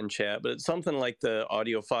we'll say it in chat, but it's something like the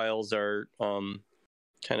audio files are kind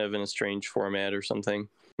of in a strange format or something.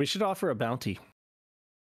 We should offer a bounty.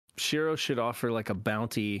 Shiro should offer like a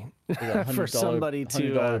bounty for somebody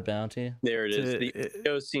to $100 bounty. There it is. The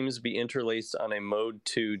audio seems to be interlaced on a Mode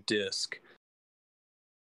 2 disc.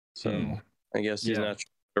 So I guess he's not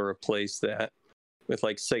trying to replace that with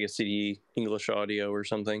like Sega CD English audio or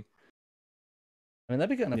something. I mean,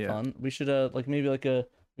 that'd be kind of fun. We should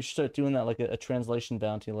we should start doing that, like a translation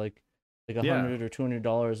bounty, like $100 or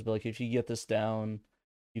 $200. But like, if you get this down,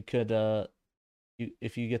 you could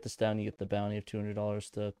if you get this down, you get the bounty of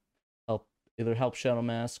 $200 to help Shadow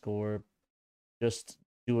Mask or just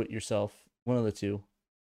do it yourself. One of the two.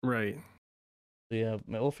 Right. So yeah,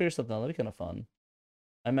 we'll figure something out. That'd be kind of fun.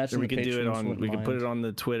 I imagine we could do it on. We could put it on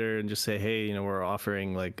the Twitter and just say, hey, we're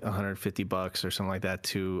offering like $150 or something like that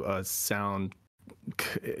to a sound.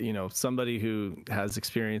 Somebody who has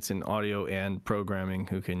experience in audio and programming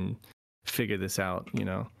who can figure this out,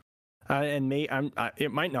 and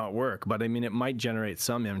it might not work, but I mean, it might generate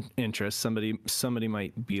some interest. Somebody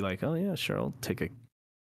might be like, oh yeah, sure, I'll take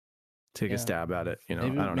a stab at it. Maybe,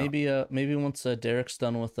 I don't know. Maybe once Derek's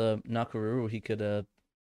done with Nakaruru, he could hit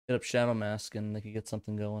up Shadow Mask and they could get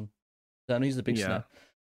something going. I know he's a big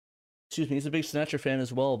he's a big Snatcher fan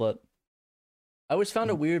as well, but I always found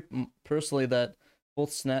it weird personally that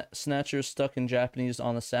both Snatchers stuck in Japanese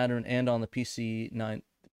on the Saturn and on the PC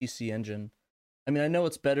engine. I mean, I know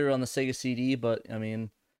it's better on the Sega CD, but I mean,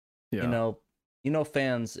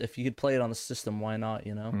 fans, if you could play it on the system, why not?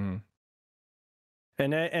 And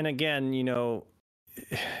again,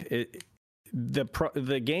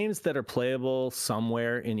 the games that are playable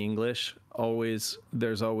somewhere in English,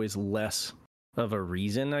 there's always less of a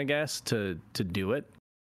reason, I guess, to do it.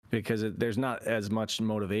 Because there's not as much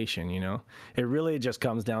motivation, It really just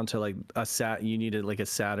comes down to like you needed like a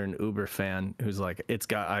Saturn Uber fan who's like,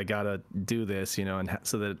 I gotta do this, and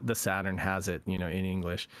so that the Saturn has it, in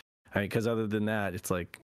English. I mean, because other than that, it's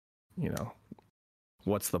like,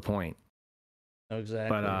 what's the point?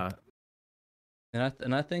 Exactly. But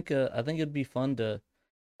and I think it'd be fun to,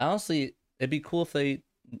 honestly, it'd be cool if they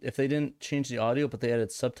didn't change the audio, but they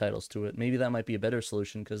added subtitles to it. Maybe that might be a better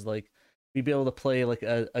solution, because like, we'd be able to play like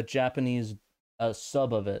a Japanese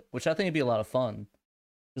sub of it, which I think would be a lot of fun.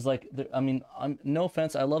 Because like, I'm no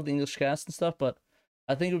offense, I love the English cast and stuff, but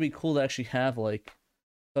I think it would be cool to actually have like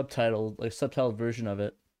subtitled version of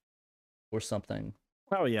it or something.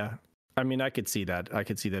 Oh yeah, I mean, I could see that. I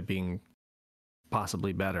could see that being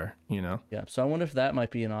possibly better. Yeah. So I wonder if that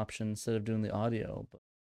might be an option instead of doing the audio. But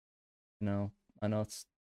I know it's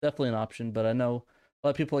definitely an option, but I know a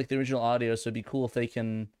lot of people like the original audio, so it'd be cool if they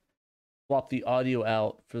can swap the audio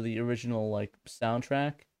out for the original like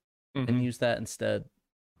soundtrack and use that instead.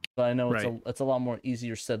 But I know it's a lot more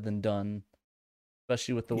easier said than done,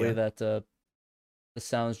 especially with the way that the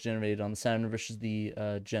sounds generated on the Saturn versus the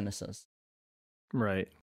Genesis. Right.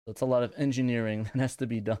 So it's a lot of engineering that has to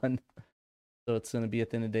be done. So it's going to be,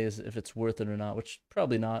 at the end of the day, if it's worth it or not, which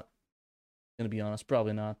probably not. Going to be honest,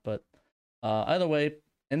 probably not. But either way,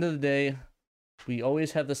 end of the day, we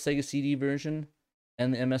always have the Sega CD version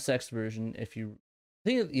and the MSX version. If you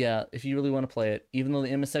really want to play it, even though the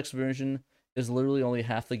MSX version is literally only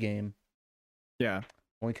half the game. Yeah.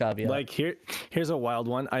 Only caveat. Like here's a wild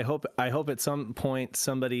one. I hope at some point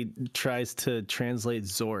somebody tries to translate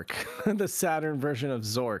Zork, the Saturn version of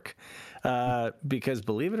Zork, because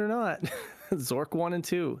believe it or not, Zork 1 and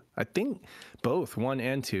 2, I think both 1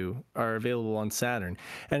 and 2 are available on Saturn,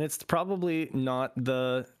 and it's probably not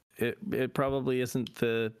it probably isn't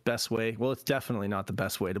the best way. Well, it's definitely not the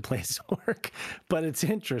best way to play Zork, but it's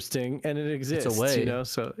interesting and it exists. It's a way. You know,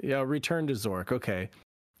 so yeah, Return to Zork. Okay.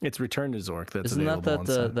 It's Return to Zork that's Isn't available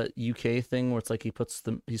that that UK thing where it's like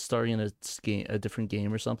he's starting a different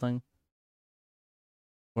game or something?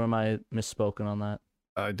 Or am I misspoken on that?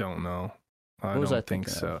 I don't know. I don't think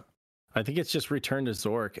so. I think it's just Return to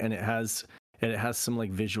Zork, and it has some like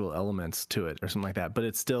visual elements to it or something like that, but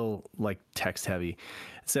it's still like text heavy.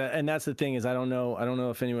 So, and that's the thing is I don't know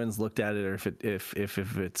if anyone's looked at it or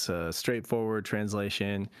if it's a straightforward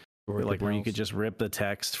translation. Like where you could just rip the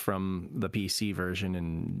text from the PC version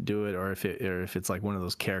and do it, or if it's like one of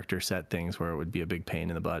those character set things where it would be a big pain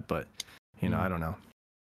in the butt. But I don't know.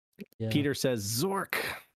 Yeah. Peter says Zork.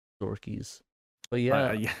 Zorkies. But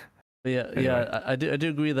I do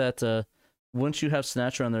agree that once you have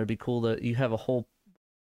Snatcher on there, it'd be cool that you have a whole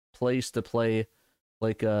place to play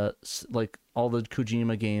like all the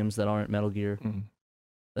Kojima games that aren't Metal Gear. I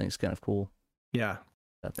think it's kind of cool. Yeah,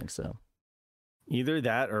 I think so. Either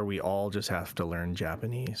that or we all just have to learn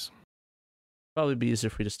Japanese. Probably be easier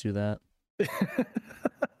if we just do that.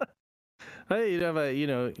 Hey,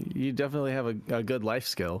 you definitely have a good life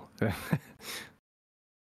skill. It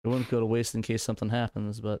wouldn't go to waste in case something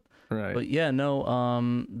happens, but right. But yeah, no.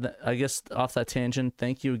 I guess off that tangent,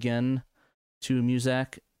 thank you again to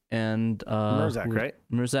Muzak and Murzak, right?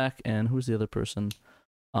 Murzak, and who's the other person?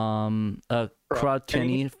 Crod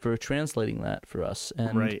Kenny for translating that for us,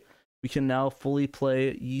 and right. We can now fully play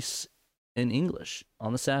Ys in English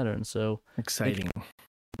on the Saturn. So exciting!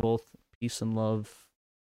 Both peace and love,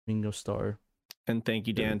 Ringo Starr. And thank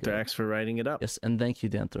you, Dan Thrax, for writing it up. Yes, and thank you,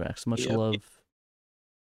 Dan Thrax. Much love,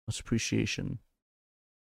 much appreciation.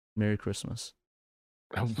 Merry Christmas.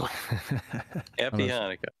 Happy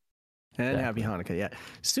Hanukkah. And Happy Hanukkah, yeah.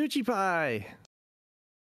 Suchi Pie.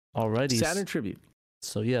 Alrighty. Saturn tribute.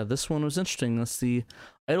 So yeah, this one was interesting. That's the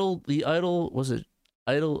Idol, was it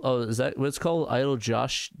Idol? Oh, is that what it's called? Idol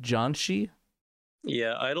Janshi?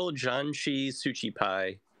 Yeah, Idol Janshi Suchi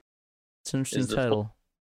Pie. It's an interesting title.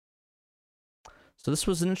 So this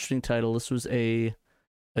was an interesting title. This was a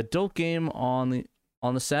adult game on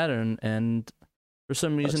the Saturn, and for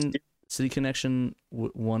some reason, City Connection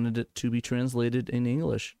wanted it to be translated in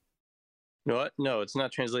English. No, it's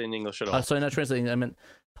not translated in English at all. Sorry, not translating. I meant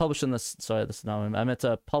published on this. Sorry, this is not. I meant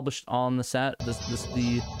published on the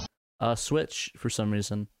Switch for some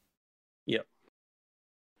reason. Yep.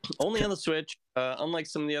 Only on the Switch. Unlike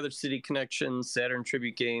some of the other City Connection Saturn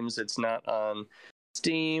tribute games, it's not on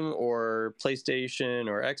Steam or PlayStation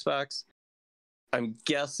or Xbox. I'm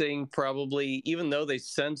guessing probably, even though they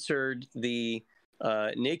censored the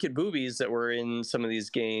naked boobies that were in some of these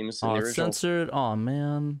games. Oh, it's censored? Oh,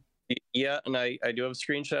 man. Yeah, and I do have a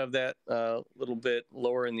screenshot of that a little bit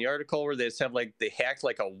lower in the article where they hacked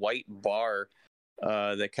like a white bar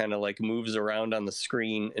that kind of like moves around on the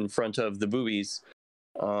screen in front of the boobies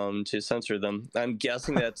to censor them. I'm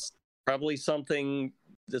guessing that's probably something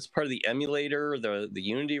that's part of the emulator, the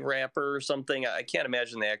Unity wrapper or something. I can't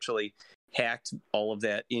imagine they actually hacked all of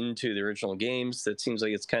that into the original games. That seems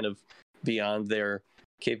like it's kind of beyond their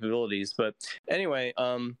capabilities. But anyway,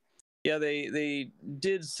 yeah, they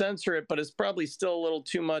did censor it, but it's probably still a little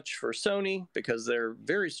too much for Sony because they're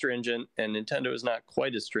very stringent, and Nintendo is not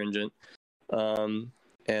quite as stringent.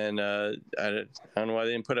 And I don't know why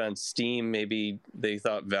they didn't put it on Steam. Maybe they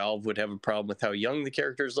thought Valve would have a problem with how young the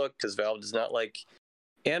characters look, because Valve does not like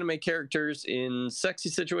anime characters in sexy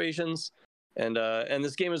situations. And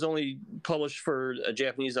this game is only published for a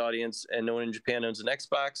Japanese audience, and no one in Japan owns an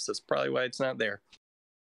Xbox. That's probably why it's not there.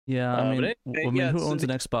 Yeah, I mean, who owns an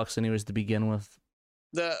Xbox anyways to begin with?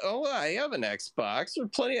 I have an Xbox. There are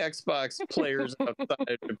plenty of Xbox players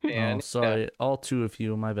outside of Japan. Oh, sorry, all two of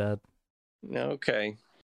you. My bad. Okay.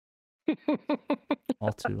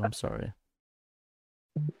 All two. I'm sorry.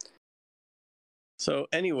 So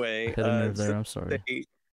anyway, I'm sorry.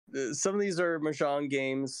 Some of these are Mahjong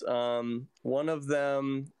games. One of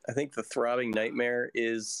them, I think the Throbbing Nightmare,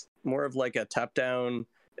 is more of like a top-down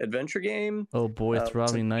adventure game. Oh boy,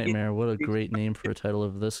 Throbbing Nightmare. What a great name for a title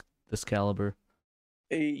of this caliber.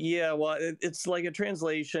 Yeah, well, it's like a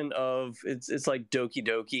translation of it's like Doki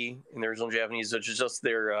Doki in the original Japanese, which is just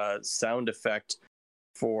their sound effect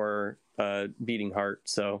for beating heart.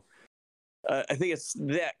 So I think it's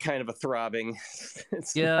that kind of a throbbing.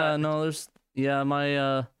 It's yeah, not... no, there's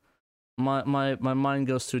my my mind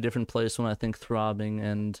goes to a different place when I think throbbing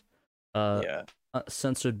and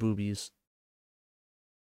censored boobies.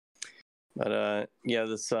 But yeah,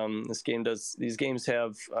 this game does. These games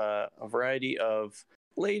have a variety of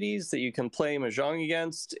ladies that you can play mahjong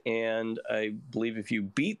against, and I believe if you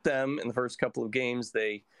beat them in the first couple of games,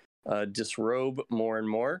 they disrobe more and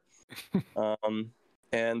more.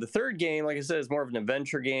 And the third game, like I said, is more of an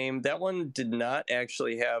adventure game. That one did not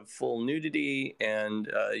actually have full nudity,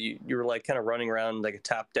 and you were like kind of running around like a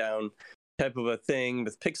top-down type of a thing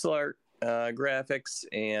with pixel art graphics,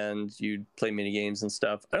 and you'd play mini games and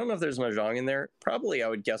stuff. I don't know if there's mahjong in there. Probably, I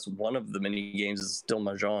would guess one of the mini games is still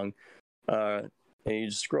mahjong. And you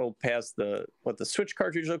just scroll past what the Switch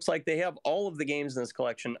cartridge looks like. They have all of the games in this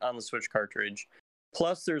collection on the Switch cartridge.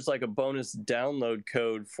 Plus, there's like a bonus download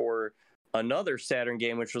code for another Saturn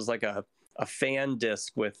game, which was like a fan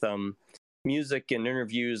disc with music and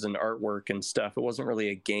interviews and artwork and stuff. It wasn't really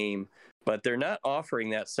a game, but they're not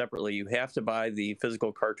offering that separately. You have to buy the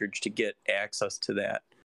physical cartridge to get access to that.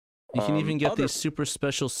 You can even get the super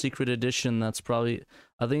special secret edition. That's probably,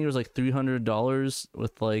 I think it was like $300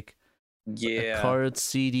 with like cards,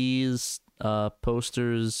 CDs,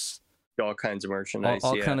 posters, all kinds of merchandise,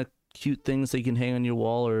 all kind of cute things that you can hang on your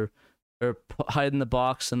wall or hide in the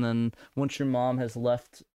box, and then once your mom has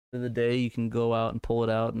left for the day, you can go out and pull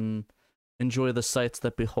it out and enjoy the sights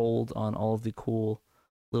that behold on all of the cool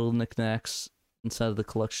little knickknacks inside of the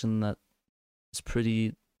collection that is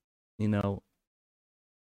pretty,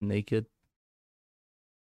 naked.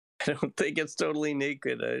 I don't think it's totally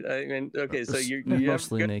naked. I mean, okay, so you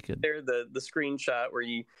mostly naked. There, the screenshot where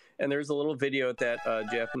and there's a little video that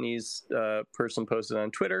Japanese person posted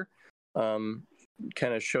on Twitter,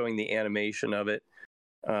 kind of showing the animation of it.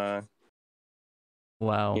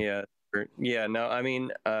 Wow. Yeah. No, I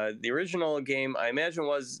mean, the original game I imagine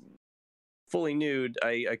was fully nude.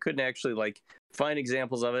 I couldn't actually find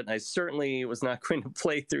examples of it, and I certainly was not going to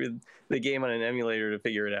play through the game on an emulator to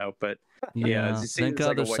figure it out. But yeah, as you see, thank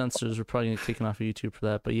God there's censors. We're probably gonna taken off of YouTube for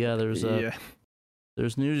that. But yeah, there's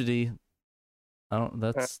nudity.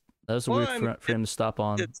 That was a weird frame to stop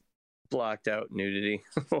on. It's blocked out nudity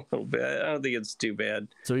a little bit. I don't think it's too bad.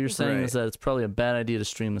 So what you're saying is that it's probably a bad idea to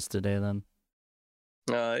stream this today, then?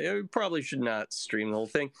 It probably should not stream the whole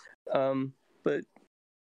thing. But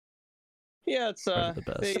yeah, it's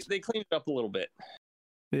they cleaned it up a little bit.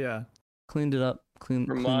 Yeah, cleaned it up. Cleaned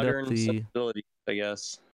modern up the sensibility, I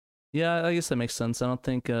guess. Yeah, I guess that makes sense. I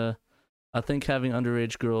think having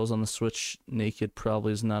underage girls on the Switch naked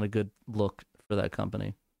probably is not a good look for that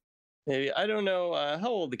company. Maybe. I don't know how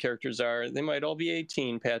old the characters are. They might all be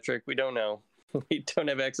 18, Patrick. We don't know. We don't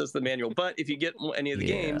have access to the manual. But if you get any of the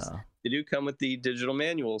games, they do come with the digital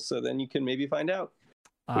manual, so then you can maybe find out.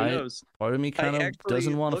 Who knows? Part of me kind of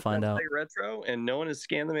doesn't want to find out. Retro, and no one has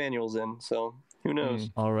scanned the manuals in, so who knows?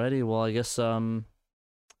 Alrighty, well, I guess I'm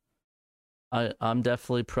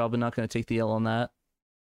definitely probably not going to take the L on that,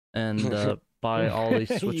 and buy all the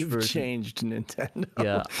Switch You've versions. Changed Nintendo.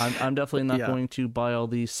 Yeah, I'm definitely not going to buy all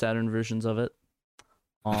the Saturn versions of it.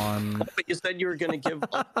 But you said you were going to give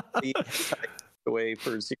the away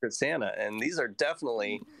for Secret Santa, and these are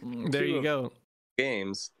definitely there you go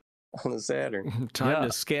games on the Saturn. Time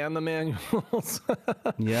to scan the manuals.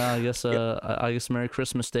 Yeah, I guess Merry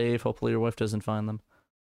Christmas, Dave. Hopefully your wife doesn't find them.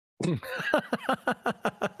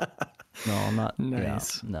 No, I'm not.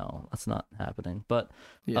 Nice. Yeah, no, that's not happening. But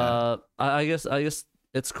I guess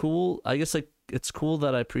it's cool. I guess it's cool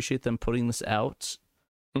that I appreciate them putting this out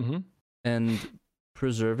and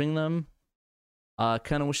preserving them. I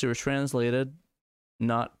kind of wish they were translated,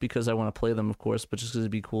 not because I want to play them, of course, but just because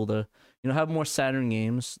it'd be cool to have more Saturn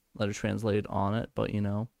games that are translated on it. But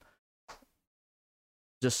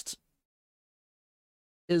just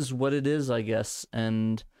is what it is, I guess.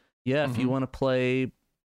 And yeah, if you want to play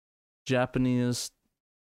Japanese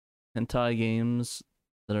hentai games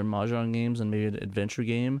that are mahjong games and maybe an adventure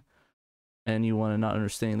game, and you want to not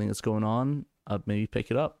understand anything that's going on, maybe pick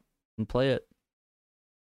it up and play it.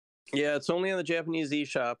 Yeah, it's only on the Japanese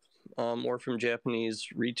eShop or from Japanese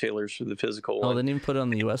retailers for the physical one. Oh, they didn't even put it on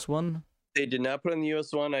the US one? They did not put it on the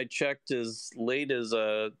US one. I checked as late as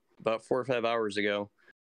about 4 or 5 hours ago.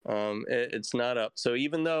 It's not up. So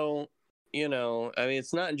even though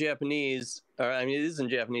it's not in Japanese. It is in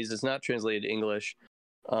Japanese. It's not translated to English.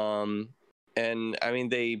 And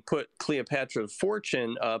they put Cleopatra's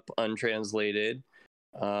Fortune up untranslated.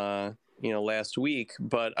 last week,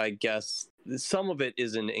 but I guess some of it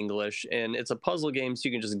is in English, and it's a puzzle game, so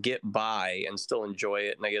you can just get by and still enjoy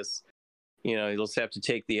it. And I guess, you'll just have to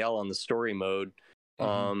take the L on the story mode.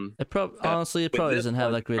 Honestly, it probably doesn't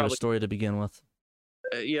have that great of a story to begin with.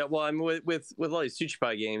 Yeah, well, I mean, with all these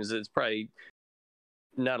Tsuchipai games, it's probably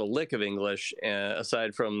not a lick of English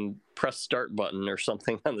aside from press start button or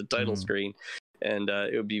something on the title screen, and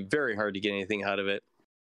it would be very hard to get anything out of it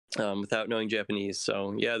without knowing Japanese.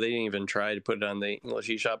 So yeah, they didn't even try to put it on the English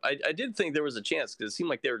eShop. I did think there was a chance because it seemed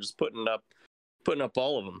like they were just putting up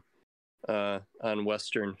all of them on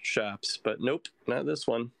Western shops, but nope, not this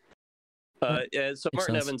one. So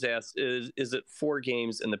Martin Evans asked, is it 4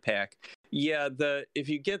 games in the pack? Yeah, if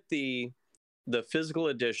you get the physical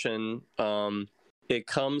edition, it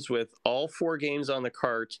comes with all 4 games on the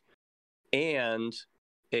cart and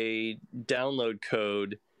a download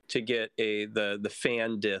code to get the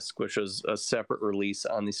fan disc, which was a separate release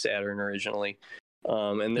on the Saturn originally.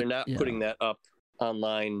 And they're not putting that up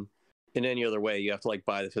online in any other way. You have to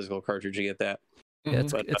buy the physical cartridge to get that. Yeah,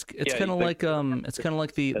 it's kind of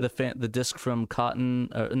like the disc from Cotton.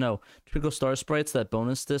 Twinkle Star Sprites, that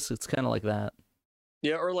bonus disc. It's kind of like that.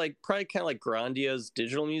 Yeah, or probably kind of like Grandia's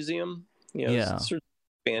Digital Museum. Sort of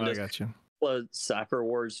fan disc. I got you. Soccer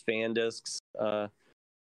Wars fan discs.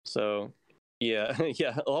 So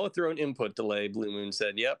yeah, all with their own input delay. Blue Moon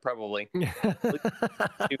said, "Yeah, probably."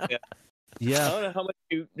 Yeah. I don't know how much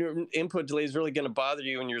your input delay is really going to bother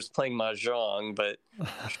you when you're just playing Mahjong, but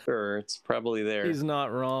sure, it's probably there. He's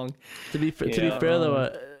not wrong. To be fair,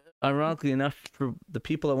 though, ironically enough, for the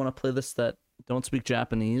people that want to play this that don't speak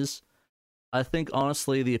Japanese, I think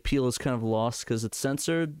honestly the appeal is kind of lost because it's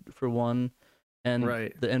censored for one, and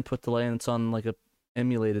the input delay, and it's on a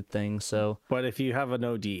emulated thing. So, but if you have an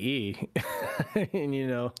ODE, and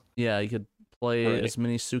yeah, you could play as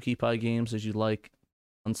many Tsuchipai games as you like.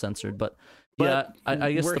 Uncensored, but yeah,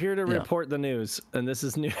 I guess we're here to report the news, and this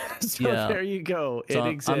is news. So there you go. So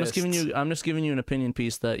it exists. I'm just giving you an opinion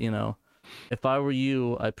piece that if I were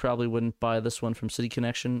you, I probably wouldn't buy this one from City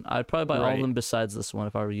Connection. I'd probably buy all of them besides this one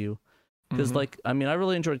if I were you, because I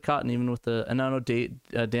really enjoyed Cotton, even with and I know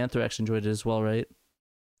Danthrax enjoyed it as well, right?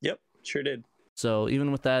 Yep, sure did. So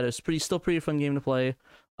even with that, it's still pretty fun game to play.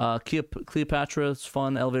 Cleopatra is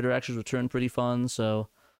fun. Elevator Actions Return, pretty fun. So.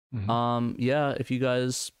 Yeah, if you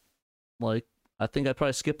guys I think I'd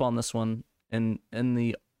probably skip on this one in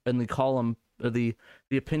the column or the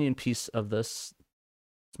opinion piece of this.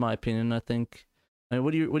 It's my opinion. I think.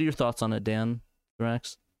 What are your thoughts on it, Dan?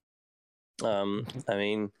 Drax? I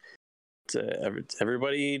mean,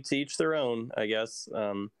 everybody to each their own, I guess.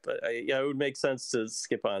 But it would make sense to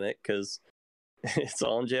skip on it because it's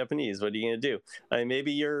all in Japanese. What are you going to do?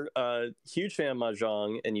 Maybe you're a huge fan of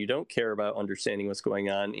Mahjong and you don't care about understanding what's going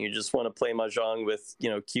on. And you just want to play Mahjong with,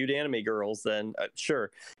 cute anime girls. Then sure.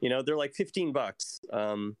 They're like $15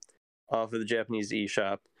 off of the Japanese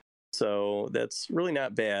eShop. So that's really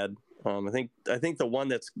not bad. I think the one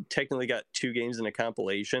that's technically got 2 games in a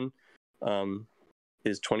compilation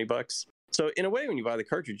is $20. So in a way, when you buy the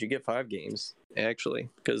cartridge, you get 5 games actually,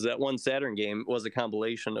 because that one Saturn game was a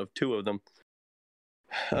compilation of 2 of them.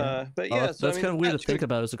 But yeah, that's kind of weird to think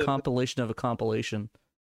about. It's a compilation of a compilation.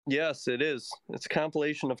 Yes, it is. It's a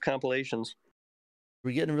compilation of compilations.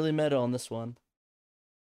 We're getting really meta on this one.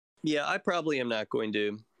 Yeah, I probably am not going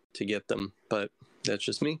to get them, but that's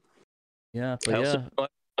just me. Yeah, but also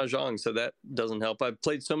Mahjong, so that doesn't help. I've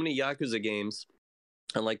played so many Yakuza games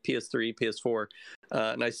on PS3, PS4,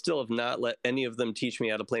 and I still have not let any of them teach me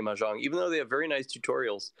how to play Mahjong, even though they have very nice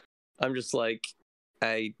tutorials. I'm just like,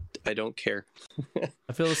 I don't care.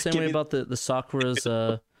 I feel the same way about the Sakura's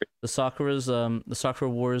the Sakura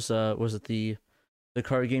Wars. Was it the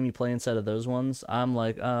card game you play inside of those ones? I'm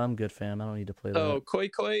like, I'm good, fam. I don't need to play that. Oh, Koi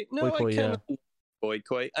Koi? No, Koi, I kind of Koi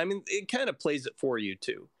Koi. I mean, it kind of plays it for you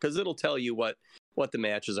too, because it'll tell you what the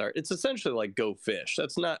matches are. It's essentially like Go Fish.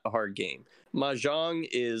 That's not a hard game. Mahjong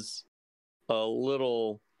is a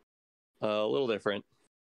little different,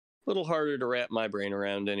 a little harder to wrap my brain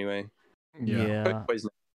around anyway. Yeah.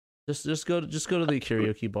 Just go to the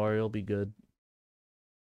karaoke bar. It'll be good.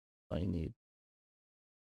 All you need.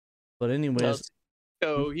 But anyways,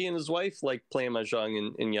 he and his wife like playing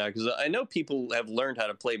Mahjong in Yakuza. I know people have learned how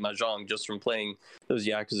to play Mahjong just from playing those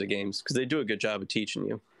Yakuza games because they do a good job of teaching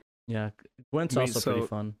you. Yeah, Gwent's also pretty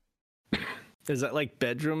fun. Is that like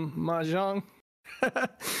bedroom Mahjong?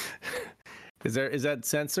 Is that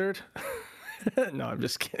censored? No, I'm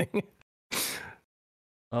just kidding.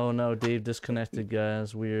 Oh no, Dave disconnected,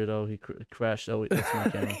 guys. Weird. Oh, he crashed. Oh, that's my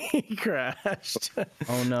camera. He crashed.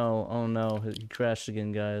 Oh no, he crashed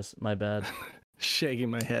again, guys. My bad. Shaking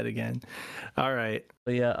my head again. All right.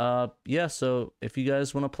 But yeah. So if you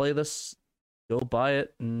guys want to play this, go buy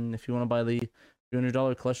it. And if you want to buy the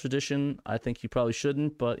 $300 collector's edition, I think you probably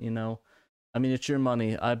shouldn't. But you know, I mean, it's your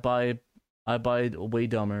money. I buy way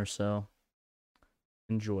dumber. So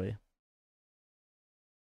enjoy.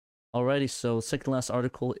 Alrighty. So second last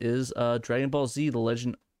article is Dragon Ball Z: The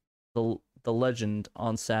Legend, the Legend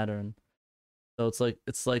on Saturn. So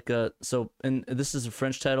it's like so, and this is a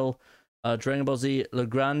French title. Dragon Ball Z: La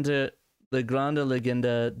Grande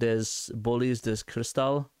Legenda des Bolis de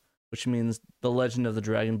Cristal, which means the legend of the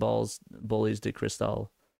Dragon Balls Bolis de Cristal.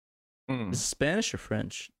 Is it Spanish or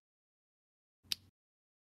French?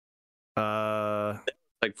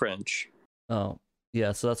 Like French. Oh,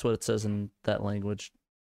 yeah. So that's what it says in that language.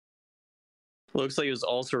 Looks like it was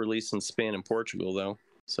also released in Spain and Portugal, though.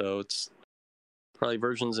 So it's probably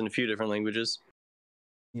versions in a few different languages.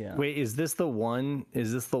 Yeah. Wait, is this the one?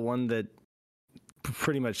 Is this the one that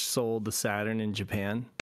pretty much sold the Saturn in Japan?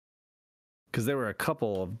 Because there were a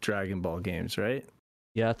couple of Dragon Ball games, right?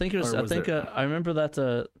 Yeah, I think it was. I remember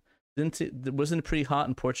that. Wasn't it pretty hot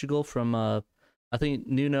in Portugal from? I think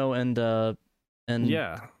Nuno and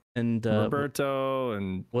yeah. And Roberto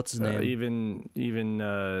and what's his name? Even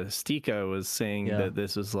Stika was saying that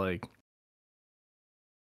this was like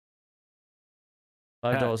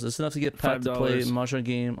 $5. It's enough to get Pat to play a Mahjong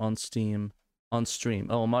game on Steam on stream.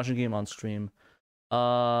 Oh, a Mahjong game on stream.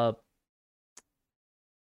 I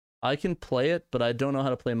can play it, but I don't know how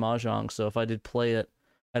to play Mahjong. So if I did play it,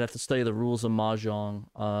 I'd have to study the rules of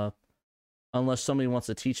Mahjong. Unless somebody wants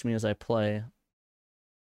to teach me as I play.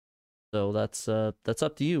 So that's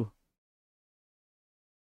up to you.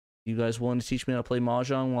 You guys willing to teach me how to play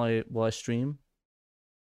Mahjong while I stream?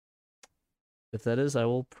 If that is, I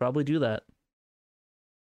will probably do that.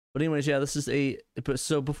 But anyways, yeah, this is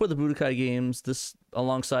so before the Budokai games, this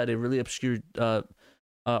alongside a really obscure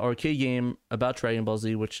arcade game about Dragon Ball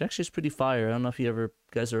Z, which actually is pretty fire. I don't know if you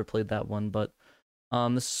guys ever played that one, but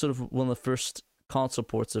this is sort of one of the first console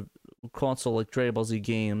ports of console like Dragon Ball Z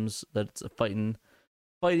games that's a fighting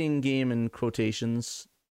game in quotations,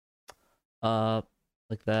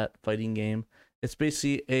 like that fighting game. It's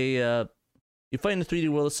basically you fight in a 3D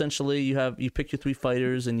world essentially. You pick your 3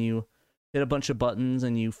 fighters and you hit a bunch of buttons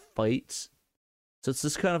and you fight. So it's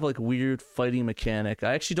this kind of like weird fighting mechanic.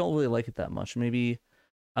 I actually don't really like it that much. Maybe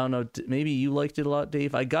I don't know. Maybe you liked it a lot,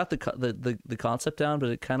 Dave. I got the concept down, but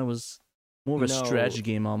it kind of was more of a strategy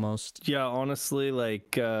game almost. Yeah, honestly,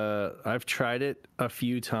 like I've tried it a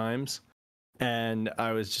few times, and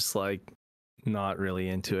I was just like not really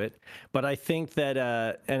into it. But I think that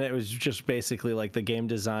and it was just basically like the game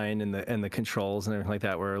design and the controls and everything like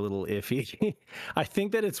that were a little iffy. I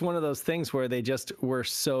think that it's one of those things where they just were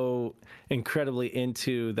so incredibly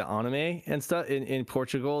into the anime and stuff in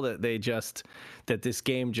Portugal that that this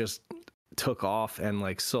game just took off and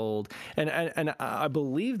like sold. And I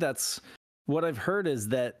believe that's what I've heard is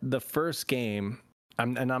that the first game,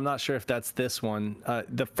 I'm not sure if that's this one.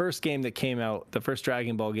 The first game that came out, the first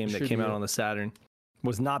Dragon Ball game that came out on the Saturn,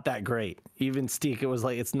 was not that great. Even Stika was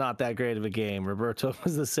like, it's not that great of a game. Roberto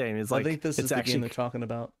was the same. It's like, I think this is the game they're talking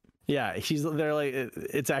about. Yeah, they're like,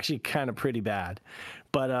 it's actually kind of pretty bad,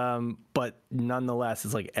 but nonetheless,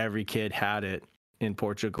 it's like every kid had it in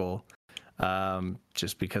Portugal,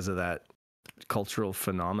 just because of that cultural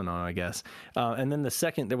phenomenon, I guess. And then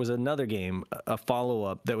there was another game, a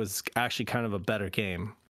follow-up that was actually kind of a better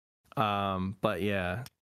game. But yeah.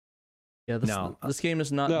 This game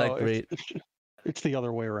is not that great. It's the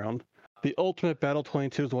other way around. The Ultimate Battle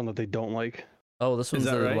 22 is the one that they don't like. Oh, this one's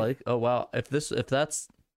that right? Like. Oh wow. If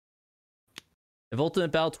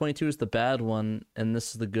Ultimate Battle 22 is the bad one and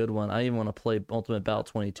this is the good one, I even want to play Ultimate Battle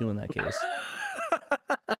 22 in that case.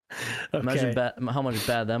 Imagine how much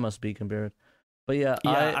bad that must be compared. But yeah,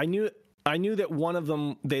 I knew that one of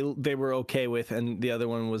them they were okay with, and the other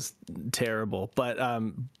one was terrible. But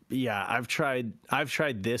yeah, I've tried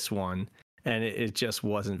this one, and it just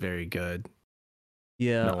wasn't very good.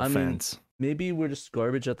 Yeah, no offense. I mean, maybe we're just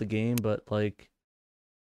garbage at the game, but like,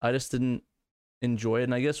 I just didn't enjoy it.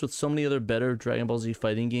 And I guess with so many other better Dragon Ball Z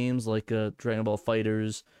fighting games, like Dragon Ball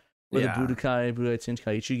FighterZ, or the Budokai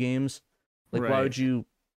Tenkaichi games, like why would you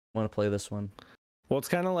want to play this one? Well, it's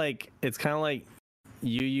kind of like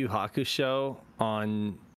Yu Yu Hakusho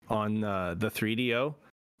on the 3DO.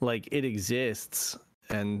 Like it exists,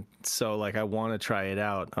 and so like I want to try it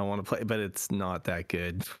out. I want to play, but it's not that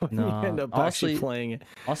good. No, you end up actually playing it.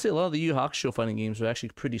 Honestly, a lot of the Yu Yu Hakusho fighting games are actually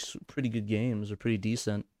pretty good games. Or pretty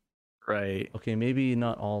decent. Right. Okay, maybe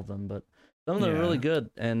not all of them, but some of them are really good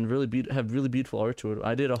and have really beautiful art to it.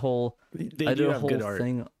 I did a whole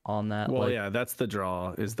thing on that. Well, yeah, that's the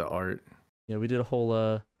draw is the art. Yeah, we did a whole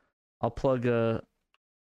I'll plug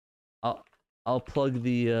I'll plug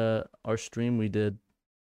the our stream we did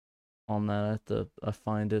on that. I have to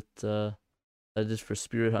find it. I did for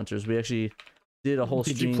Spirit Hunters. We actually did a whole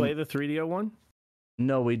stream. Did you play the 3DO one?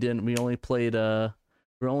 No, we didn't. We only played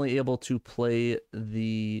we're only able to play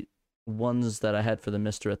the ones that I had for the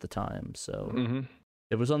Mister at the time. So if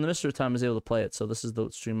it was on the Mister at the time, I was able to play it. So this is the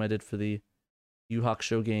stream I did for the Yu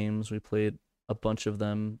Hakusho games. We played a bunch of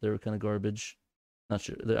them. They were kind of garbage. Not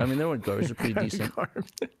sure. I mean, they weren't garbage. They're pretty decent.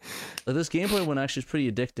 But this gameplay one actually is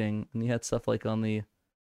pretty addicting. And you had stuff like on the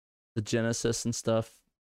Genesis and stuff.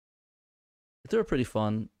 They were pretty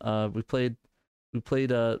fun. We played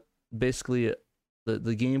basically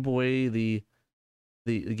the Game Boy, the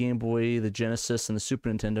Game Boy, the Genesis, and the Super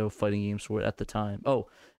Nintendo fighting games were at the time. Oh,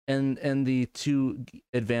 and the 2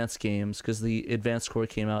 advanced games, because the Advanced Core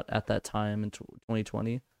came out at that time in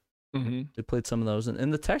 2020. We played some of those,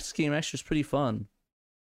 and the Tactics game actually was pretty fun.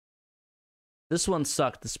 This one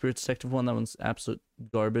sucked. The Spirit Detective one, that one's absolute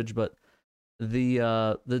garbage. But the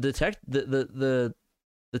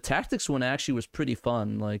Tactics one actually was pretty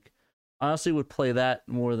fun. Like, I honestly would play that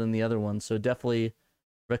more than the other one. So definitely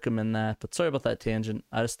recommend that. But sorry about that tangent.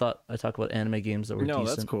 I just thought I'd talk about anime games that were decent. No,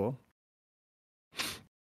 that's cool.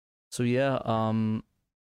 So yeah,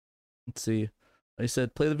 let's see. I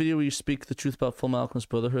said play the video where you speak the truth about Full Alchemist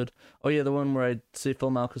Brotherhood. Oh yeah, the one where I say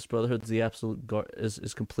Full Alchemist Brotherhood is the absolute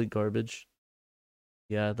is complete garbage.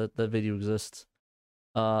 Yeah, that video exists.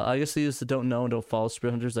 I guess these that don't know and don't follow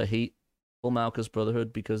Spirit Hunters, I hate Full Alchemist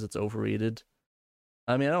Brotherhood because it's overrated.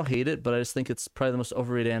 I mean, I don't hate it, but I just think it's probably the most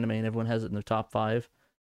overrated anime, and everyone has it in their top 5.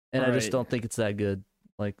 And I just don't think it's that good.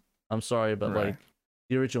 Like, I'm sorry, but like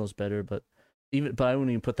the original is better, but I wouldn't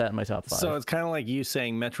even put that in my top 5. So it's kind of like you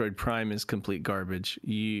saying Metroid Prime is complete garbage.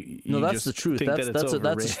 No, that's the truth.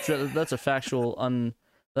 That's a factual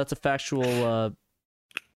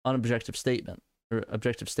unobjective statement or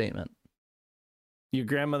objective statement. Your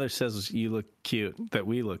grandmother says you look cute, that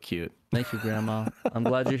we look cute. Thank you, Grandma. I'm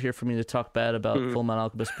glad you're here for me to talk bad about Full Metal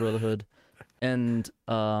Alchemist Brotherhood and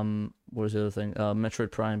what was the other thing?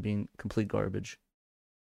 Metroid Prime being complete garbage.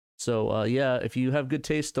 So yeah, if you have good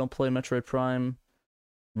taste, don't play Metroid Prime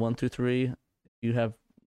 1 through 3. If you have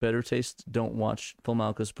better taste, don't watch Full Metal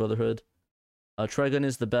Alchemist Brotherhood. Trigun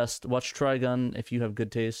is the best. Watch Trigun if you have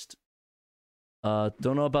good taste.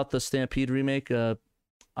 Don't know about the Stampede remake.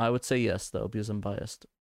 I would say yes though, because I'm biased.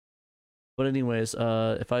 But anyways,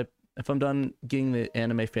 if I'm done getting the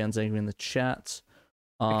anime fans angry in the chat,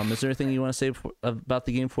 is there anything you want to say about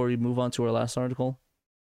the game before we move on to our last article?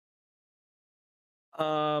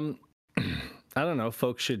 I don't know.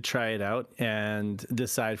 Folks should try it out and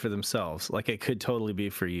decide for themselves. Like, it could totally be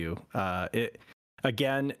for you.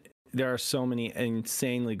 There are so many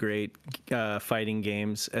insanely great fighting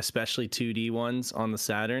games, especially 2D ones on the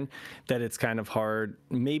Saturn, that it's kind of hard.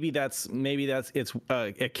 Maybe it's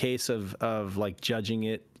a case of like judging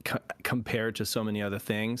it compared to so many other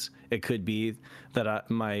things. It could be that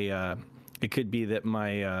my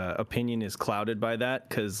opinion is clouded by that,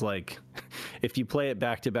 because like if you play it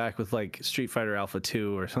back to back with like Street Fighter Alpha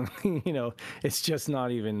 2 or something, it's just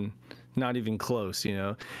not even close.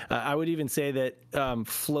 I would even say that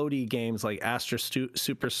floaty games like Astra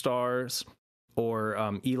Superstars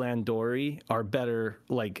or Elan Dori are better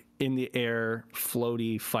like in the air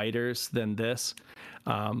floaty fighters than this,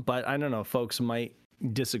 but I don't know, folks might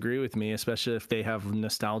disagree with me, especially if they have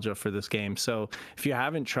nostalgia for this game. So if you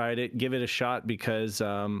haven't tried it, give it a shot, because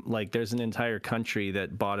like there's an entire country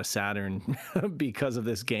that bought a Saturn because of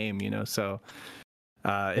this game, so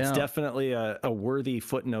it's definitely a worthy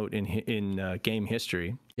footnote in game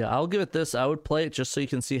history. Yeah, I'll give it this. I would play it just so you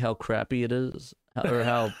can see how crappy it is, or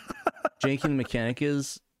how janky the mechanic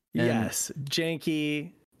is. Yes,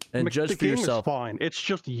 janky. And judge for yourself. Is fine. It's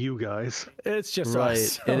just you guys. It's just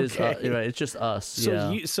us. It is right. It's just us.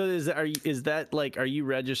 So is that like, are you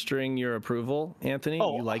registering your approval, Anthony?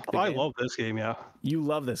 Oh, you like the I game? love this game. Yeah. You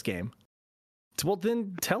love this game. Well,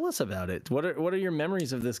 then tell us about it. What are your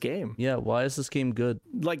memories of this game? Yeah. Why is this game good?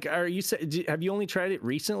 Like, have you only tried it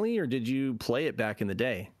recently, or did you play it back in the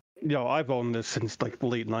day? I've owned this since like the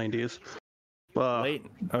late 90s. Late?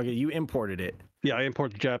 Okay, you imported it. Yeah, I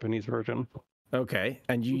imported the Japanese version. Okay,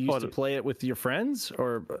 and you used to play it with your friends,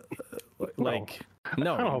 or like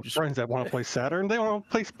no? I don't have friends that want to play Saturn. They want to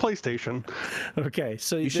play PlayStation. Okay,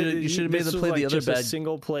 so you should have made them play the other bad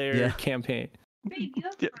single player campaign.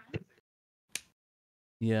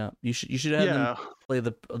 Yeah, you should have them play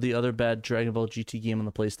the other bad Dragon Ball GT game on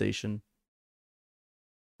the PlayStation.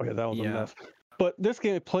 Oh yeah, that was a mess. But this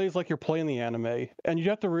game, it plays like you're playing the anime, and you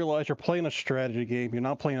have to realize you're playing a strategy game. You're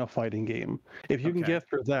not playing a fighting game. If you can get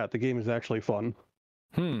through that, the game is actually fun.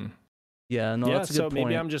 Yeah, no, that's a good point.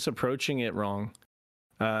 Maybe I'm just approaching it wrong.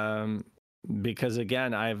 Because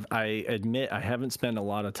again, I admit I haven't spent a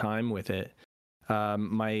lot of time with it.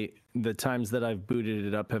 The times that I've booted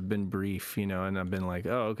it up have been brief, and I've been like,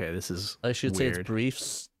 oh, okay, this is I should say it's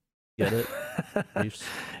briefs. Get it? Briefs.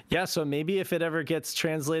 Yeah, so maybe if it ever gets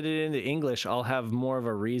translated into English, I'll have more of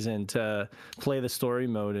a reason to play the story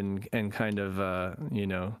mode and kind of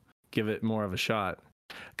give it more of a shot.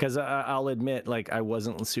 Because I'll admit, like, I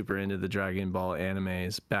wasn't super into the Dragon Ball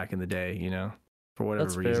animes back in the day, for whatever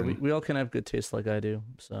That's reason. fair. We all can have good taste like I do,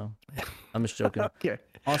 so I'm just joking. Okay.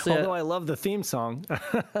 Honestly, although I love the theme song.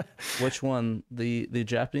 Which one? The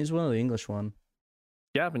Japanese one or the English one?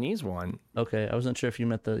 Japanese one. Okay, I wasn't sure if you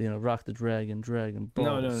meant the Rock the Dragon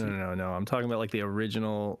Ball. No. I'm talking about like the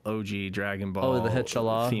original OG Dragon Ball. Oh, the Head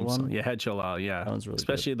Shala theme one. Song. Yeah, Head Shala. Yeah, that one's really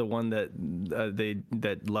especially good. The one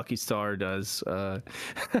that Lucky Star does,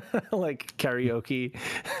 like karaoke.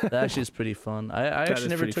 That actually is pretty fun. I actually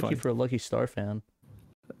never took you for a Lucky Star fan.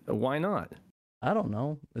 Why not? I don't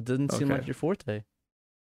know. It didn't seem like your forte.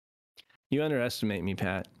 You underestimate me,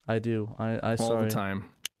 Pat. I do. I all sorry. the time.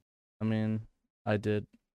 I mean, I did.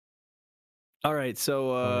 All right,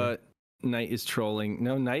 so Knight is trolling.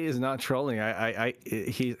 No, Knight is not trolling.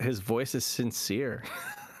 His voice is sincere.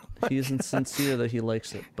 He isn't sincere that he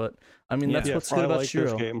likes it, but I mean that's what's good about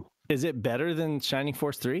Shiro. Game. Is it better than Shining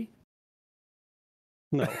Force 3?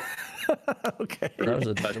 No. Okay.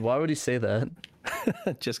 Why would he say that?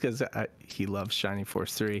 Just because he loves Shining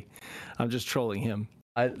Force 3. I'm just trolling him.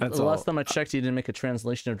 The last time I checked, he didn't make a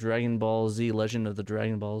translation of Dragon Ball Z: Legend of the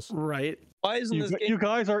Dragon Balls. Right. Why isn't this game? You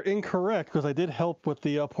guys are incorrect because I did help with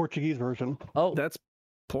the Portuguese version. Oh, that's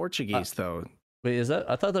Portuguese though. Wait, is that?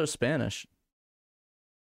 I thought that was Spanish.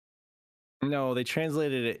 No, they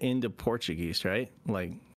translated it into Portuguese, right?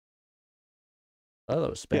 Like, I thought it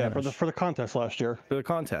was Spanish. Yeah, for the contest last year. For the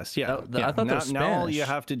contest, yeah. I thought that was Spanish. Now all you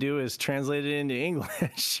have to do is translate it into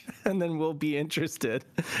English, and then we'll be interested.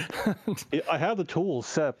 I have the tools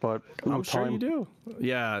set, but I'm sure you do.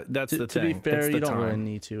 Yeah, that's the thing. To be fair, you don't really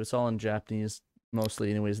need to. It's all in Japanese mostly,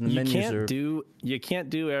 anyways. And the menus you can't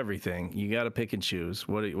do everything. You got to pick and choose.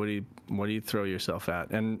 What do you throw yourself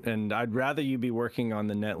at? And I'd rather you be working on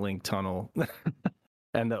the NetLink tunnel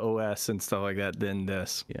and the OS and stuff like that than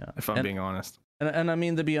this. Yeah, if I'm being honest. And I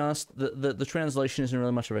mean, to be honest, the translation isn't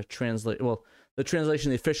really much of a translate. Well, the translation,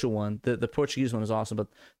 the official one, the Portuguese one is awesome, but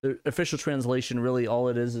the official translation, really, all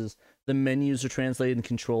it is the menus are translated in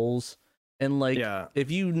controls. And like, if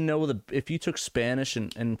you took Spanish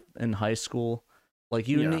in high school, like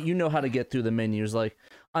you know how to get through the menus. Like,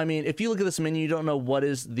 I mean, if you look at this menu, you don't know what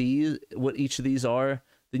each of these are,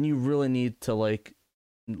 then you really need to like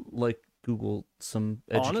Google some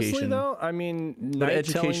education. Honestly, though, I mean, Knight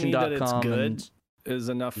telling me that it's good is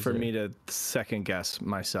enough for me to second guess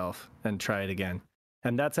myself and try it again.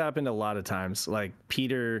 And that's happened a lot of times. Like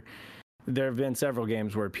Peter, there have been several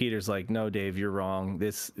games where Peter's like, "No, Dave, you're wrong.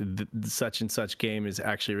 This such and such game is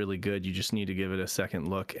actually really good. You just need to give it a second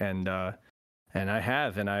look." And I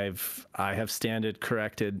have standard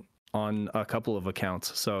corrected on a couple of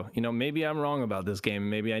accounts. So maybe I'm wrong about this game.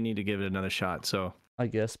 Maybe I need to give it another shot. So. I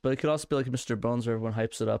guess, but it could also be like Mr. Bones where everyone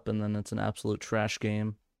hypes it up and then it's an absolute trash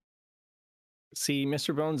game. See,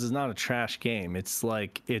 Mr. Bones is not a trash game. It's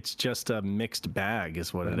just a mixed bag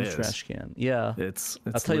is what it is. Trash can. Yeah. It's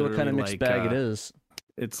I'll tell you what kind of mixed bag it is.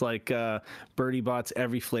 It's like Birdie Bot's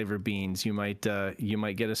every flavor beans. You might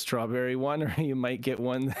get a strawberry one, or you might get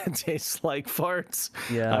one that tastes like farts.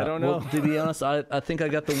 Yeah, I don't know. Well, to be honest, I think I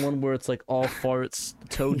got the one where it's like all farts,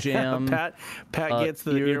 toe jam. Pat gets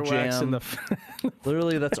the earwax and the.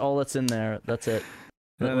 Literally, that's all that's in there. That's it.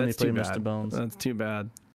 No, that's too bad. Mr. Bones. That's too bad.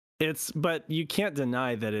 But you can't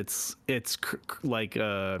deny that it's like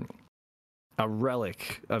a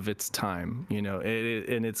relic of its time,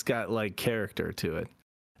 and it's got like character to it.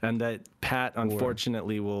 And that Pat,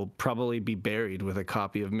 unfortunately, will probably be buried with a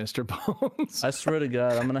copy of Mr. Bones. I swear to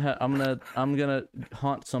God, I'm gonna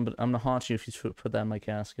haunt somebody. I'm gonna haunt you if you put that in my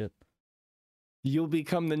casket. You'll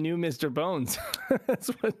become the new Mr. Bones. That's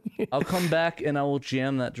what. I'll come back and I will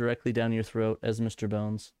jam that directly down your throat as Mr.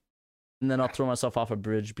 Bones, and then I'll throw myself off a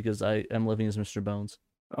bridge because I am living as Mr. Bones.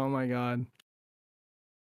 Oh my God.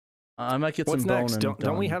 I might get What's some next? bone.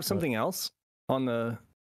 Don't we have something else on the?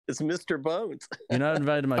 It's Mr. Bones. You're not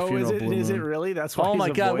invited to my funeral. Is it really? That's why. Oh my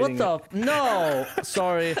God! What the? No.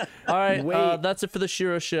 Sorry. All right. Wait. That's it for the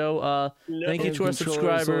Shiro Show. Thank you to our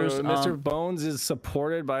subscribers. Mr. Bones is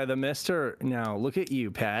supported by the Mister. Now look at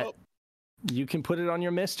you, Pat. You can put it on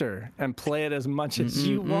your Mister and play it as much as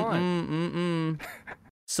you want.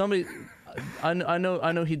 Somebody, I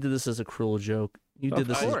know he did this as a cruel joke. You did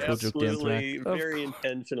this as a cruel joke, Dan Thrak. Very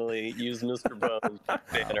intentionally used Mr. Bones as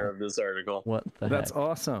the banner of this article. What the heck? That's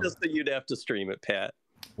awesome. Just that you'd have to stream it, Pat.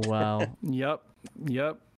 Wow. Yep.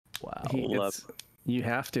 Wow. You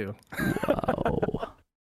have to. Wow.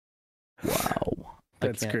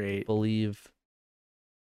 That's great. Believe.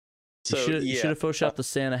 So you should have photoshopped the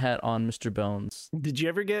Santa hat on Mr. Bones. Did you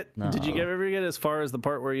ever get? No. Did you ever get as far as the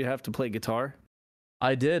part where you have to play guitar?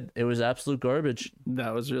 I did. It was absolute garbage.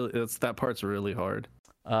 That part's really hard.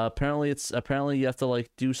 Apparently you have to like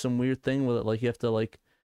do some weird thing with it. Like you have to like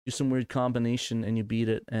do some weird combination and you beat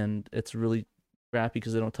it, and it's really crappy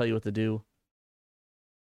because they don't tell you what to do.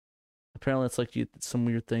 Apparently it's like some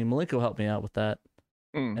weird thing. Malenko helped me out with that,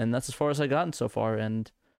 and that's as far as I gotten so far.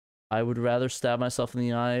 And I would rather stab myself in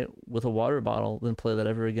the eye with a water bottle than play that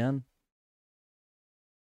ever again.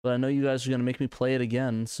 But I know you guys are gonna make me play it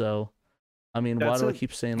again, so I mean, why do I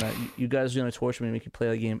keep saying that? You guys are gonna torture me and make me play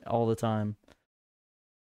the game all the time.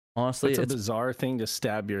 Honestly, it's a bizarre thing to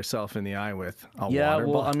stab yourself in the eye with. Water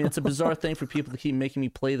bottle. I mean, it's a bizarre thing for people to keep making me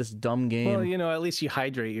play this dumb game. Well, at least you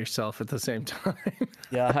hydrate yourself at the same time.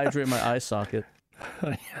 Yeah, I hydrate my eye socket.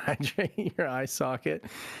 Hydrate your eye socket.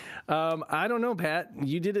 I don't know, Pat.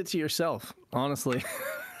 You did it to yourself, honestly.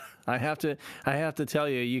 I have to tell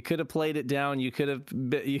you, you could have played it down.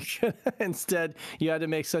 Instead, you had to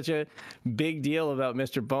make such a big deal about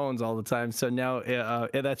Mr. Bones all the time. So now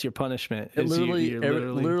that's your punishment.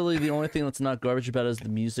 Literally, the only thing that's not garbage about it is the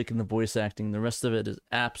music and the voice acting. The rest of it is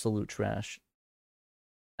absolute trash.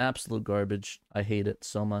 Absolute garbage. I hate it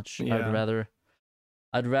so much. Yeah.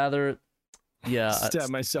 I'd rather stab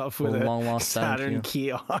myself with a long lost Saturn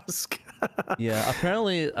kiosk. Yeah,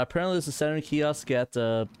 apparently there's a Saturn kiosk at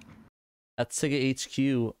Sega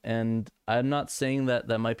HQ, and I'm not saying that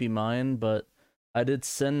might be mine, but I did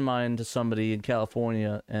send mine to somebody in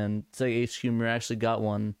California, and Sega HQ actually got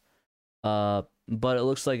one, but it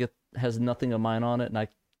looks like it has nothing of mine on it, and I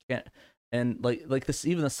can't, and like this,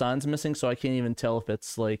 even the sign's missing, so I can't even tell if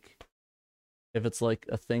it's like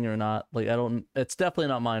a thing or not. Like it's definitely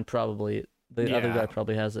not mine, probably. The other guy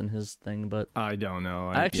probably has it in his thing, but I don't know.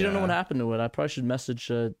 I actually don't know what happened to it. I probably should message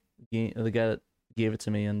the guy that gave it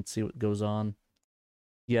to me and see what goes on.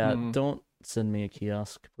 Yeah, don't send me a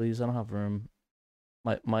kiosk, please. I don't have room.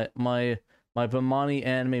 My Vimani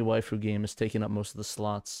anime waifu game is taking up most of the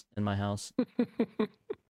slots in my house.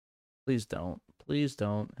 Please don't.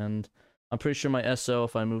 And I'm pretty sure my SO,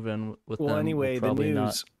 if I move in with them, anyway, the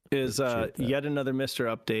news is yet another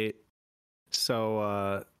Mr. Update.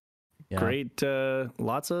 So great,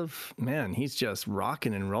 lots of he's just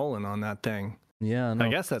rocking and rolling on that thing. Yeah, no, I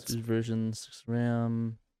guess that's version 6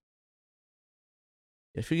 RAM.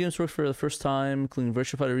 A few games worked for the first time, including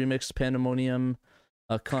Virtua Fighter Remix, Pandemonium,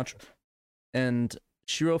 Contra, and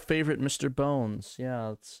Shiro favorite Mr. Bones.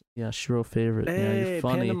 Shiro favorite. Hey, yeah, you're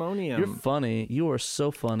funny. Pandemonium. You're funny. You are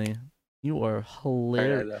so funny. You are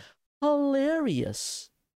hilarious. Hilarious.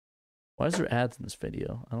 Why is there ads in this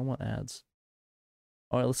video? I don't want ads.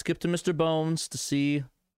 All right, let's skip to Mr. Bones to see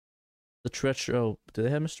the treachery. Oh, do they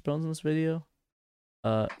have Mr. Bones in this video?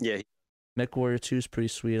 Yeah. Mech Warrior 2 is pretty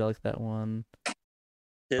sweet. I like that one.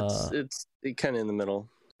 It's kind of in the middle.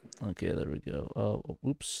 Okay, there we go. Oh,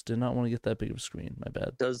 oops, did not want to get that big of a screen. My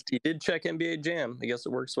bad. He did check NBA Jam. I guess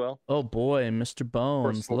it works well. Oh boy, Mr.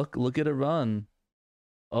 Bones, look at it run.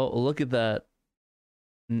 Oh, look at that.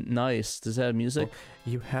 Nice. Does that have music?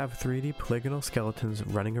 You have 3D polygonal skeletons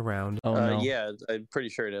running around. Oh no. Yeah, I'm pretty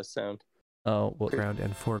sure it has sound. Oh, well, ground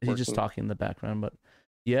and fork. He's just talking in the background, but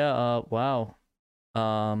yeah. Wow.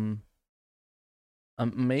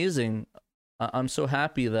 Amazing. I'm so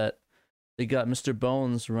happy that they got Mr.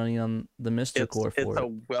 Bones running on the Mr. Core for it. It's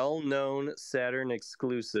a well-known Saturn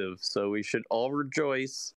exclusive, so we should all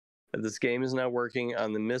rejoice that this game is now working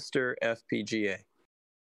on the Mr. FPGA.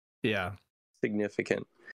 Yeah. Significant.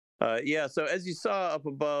 So as you saw up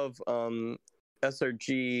above,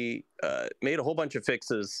 SRG made a whole bunch of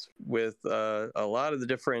fixes with a lot of the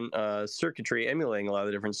different circuitry, emulating a lot of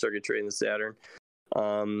the different circuitry in the Saturn.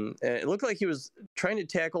 And it looked like he was trying to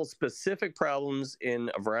tackle specific problems in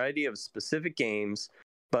a variety of specific games,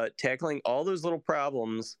 but tackling all those little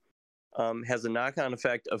problems has a knock-on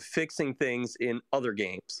effect of fixing things in other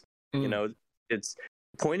games. You know, it's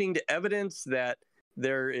pointing to evidence that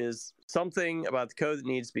there is something about the code that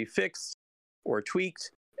needs to be fixed or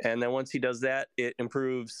tweaked, and then once he does that, it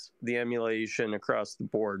improves the emulation across the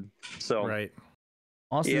board. So right.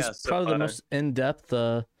 Also, this is probably the most in-depth.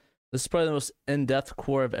 This is probably the most in-depth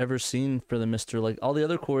core I've ever seen for the Mister. Like all the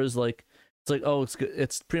other cores, like It's like, oh, it's good.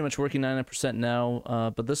 It's pretty much working 99%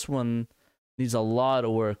 now. But this one needs a lot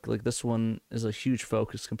of work. Like this one is a huge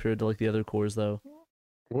focus compared to like the other cores, though.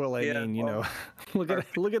 Well, I mean, you know, look at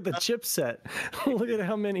the chipset. Look at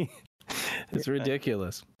how many. It's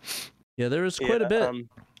ridiculous. Yeah, there is quite a bit.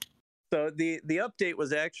 So the update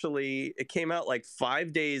was actually, it came out like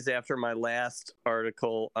 5 days after my last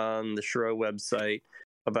article on the Shiro website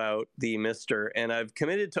about the Mister, and I've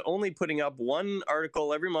committed to only putting up one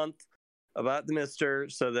article every month about the Mister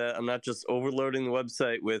so that I'm not just overloading the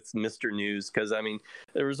website with Mister news, because I mean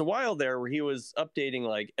there was a while there where he was updating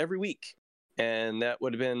like every week, and that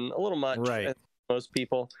would have been a little much for most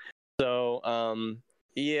people. So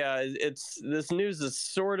yeah, this news is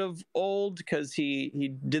sort of old because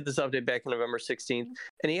he did this update back on November 16th,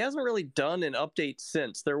 and he hasn't really done an update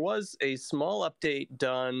since. There was a small update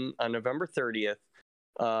done on November 30th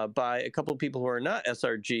by a couple of people who are not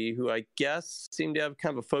SRG, who I guess seem to have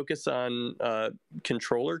kind of a focus on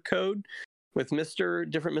controller code with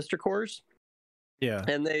different Mister cores. Yeah,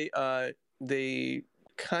 and they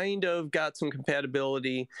kind of got some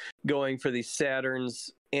compatibility going for the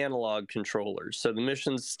Saturn's analog controllers. So the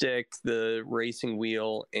mission stick, the racing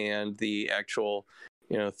wheel, and the actual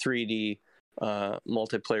 3D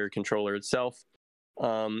multiplayer controller itself.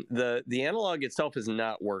 The analog itself is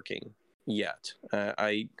not working yet.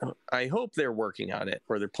 I hope they're working on it,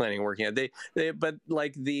 or they're planning on working on it. But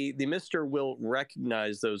like the Mister will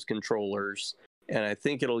recognize those controllers, and I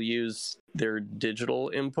think it'll use their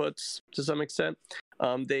digital inputs to some extent.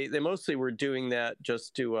 They mostly were doing that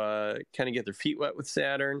just to kind of get their feet wet with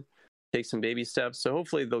Saturn, take some baby steps. So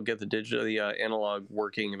hopefully they'll get the analog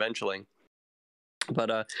working eventually.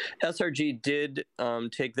 But SRG did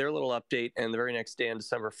take their little update, and the very next day on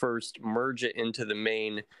December 1st, merge it into the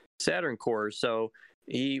main Saturn core. So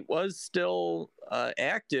he was still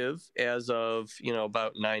active as of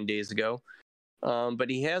about 9 days ago, but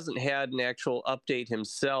he hasn't had an actual update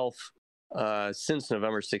himself since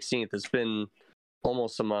November 16th. It's been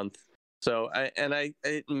almost a month. So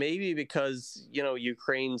it may be because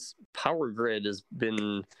Ukraine's power grid has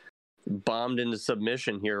been bombed into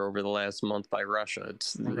submission here over the last month by Russia.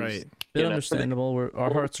 It's right. Understandable.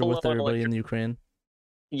 Our hearts are with everybody in the Ukraine.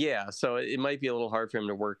 Yeah, so it might be a little hard for him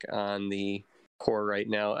to work on the core right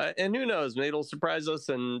now. And who knows? Maybe it'll surprise us,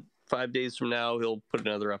 and 5 days from now he'll put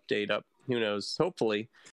another update up. Who knows? Hopefully.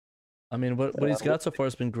 I mean, what he's got so far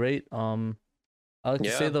has been great. I like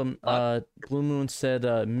to say the Blue Moon said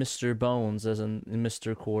Mr. Bones as in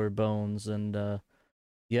Mr. Core Bones, and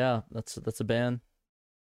yeah, that's a band.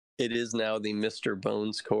 It is now the Mr.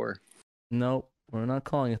 Bones core. No, we're not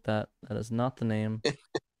calling it that. That is not the name.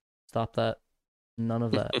 Stop that. None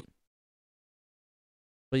of that.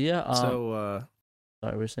 But yeah, sorry,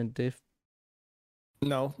 we're saying, Dave?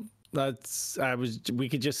 No, we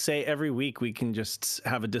could just say every week we can just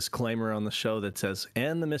have a disclaimer on the show that says,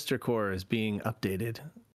 and the Mr. Core is being updated.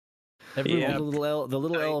 The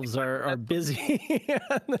little elves are busy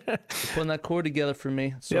putting that core together for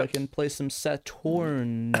me so I can play some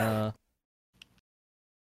Saturn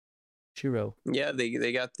Shiro. Yeah,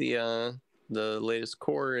 they got the latest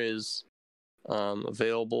core is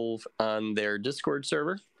available on their Discord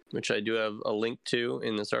server, which I do have a link to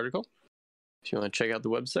in this article if you want to check out the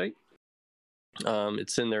website.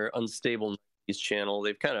 It's in their Unstable channel.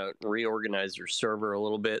 They've kind of reorganized their server a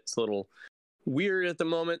little bit. It's a little weird at the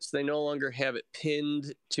moment, so they no longer have it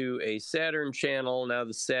pinned to a Saturn channel. Now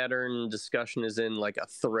the Saturn discussion is in like a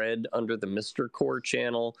thread under the Mr. Core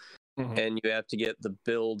channel, and you have to get the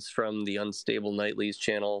builds from the Unstable Nightly's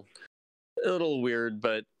channel. A little weird,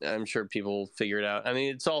 but I'm sure people will figure it out. I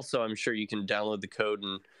mean, it's also, I'm sure you can download the code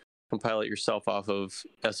and compile it yourself off of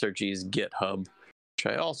SRG's GitHub, which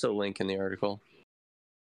I also link in the article.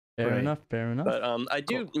 Fair enough. But I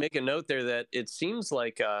do make a note there that it seems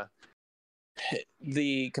like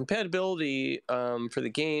the compatibility for the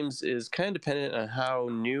games is kind of dependent on how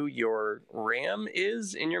new your RAM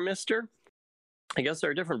is in your Mister. I guess there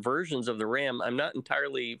are different versions of the RAM. I'm not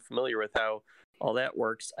entirely familiar with how all that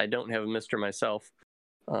works. I don't have a Mister myself.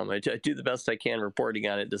 I do the best I can reporting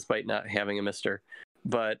on it despite not having a Mister.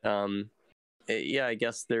 But yeah, I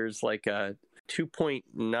guess there's like a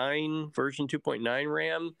 2.9 version 2.9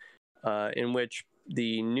 RAM in which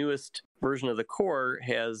the newest version of the core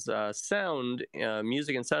has sound,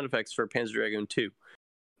 music and sound effects for Panzer Dragoon 2.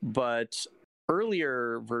 But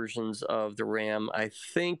earlier versions of the RAM, I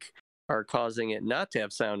think, are causing it not to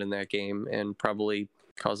have sound in that game and probably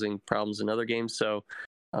causing problems in other games. So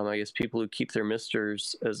I guess people who keep their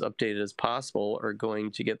Misters as updated as possible are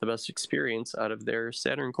going to get the best experience out of their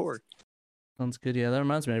Saturn core. Sounds good. Yeah, that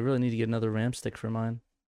reminds me, I really need to get another RAM stick for mine.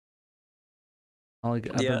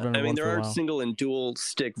 Yeah, I mean, there are single and dual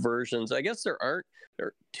stick versions. I guess there are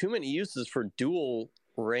too many uses for dual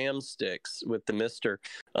RAM sticks with the Mister.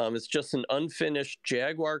 It's just an unfinished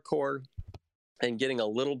Jaguar core and getting a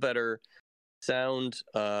little better sound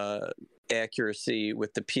accuracy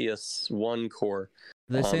with the PS1 core.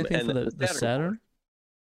 Did they say anything for the Saturn?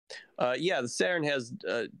 Yeah, the Saturn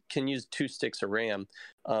can use 2 sticks of RAM,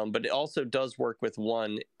 but it also does work with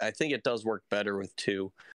 1. I think it does work better with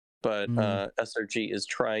 2, but SRG is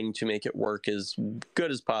trying to make it work as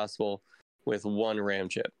good as possible with 1 RAM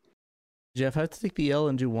chip. Jeff, I have to take the L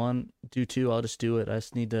and do 2. I'll just do it. I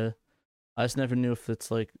just never knew if it's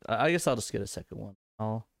like. I guess I'll just get a second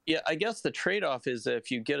one. Yeah, I guess the trade-off is that if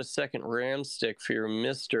you get a second RAM stick for your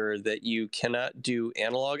Mister, that you cannot do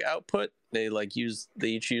analog output. They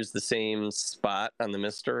each use the same spot on the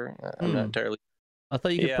Mister. I'm not entirely. I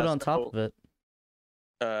thought you could put it on top of it.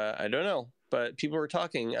 I don't know, but people were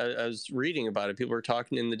talking. I was reading about it. People were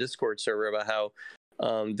talking in the Discord server about how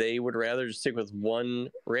they would rather just stick with 1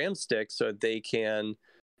 RAM stick so that they can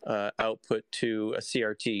output to a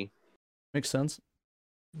CRT. Makes sense.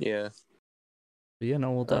 Yeah. But yeah,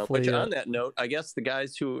 no, we'll definitely. Which on that note, I guess the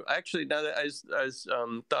guys who actually, now that I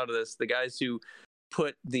thought of this, the guys who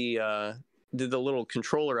put did the little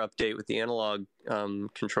controller update with the analog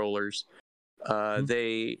controllers,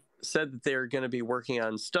 they said that they're going to be working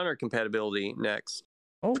on Stunner compatibility next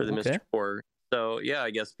for the Mister Core. So yeah,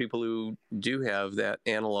 I guess people who do have that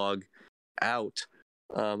analog out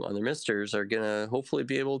on their Misters are going to hopefully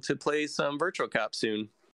be able to play some Virtual Cop soon.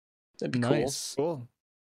 That'd be nice. Cool.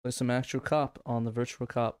 Play some actual cop on the Virtual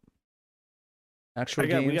Cop. We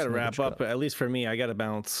got to wrap up, but at least for me, I got to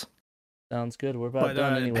bounce. Sounds good. We're about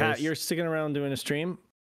done anyways. Pat, you're sticking around doing a stream?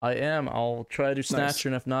 I am. I'll try to do Snatcher,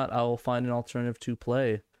 and if not, I will find an alternative to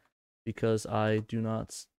play, because I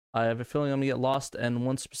have a feeling I'm going to get lost in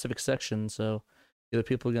one specific section, so either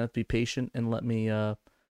people are going to have to be patient and let me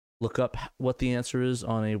look up what the answer is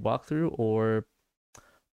on a walkthrough, or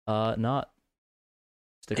not.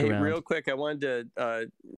 Stick around. Real quick, I wanted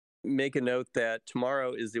to make a note that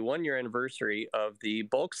tomorrow is the 1-year anniversary of the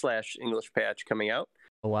Bulk Slash English patch coming out.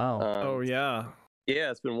 Oh, wow. Oh, yeah.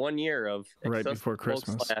 Yeah, it's been 1 year of right before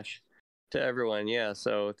Christmas. Bulk Slash to everyone. Yeah,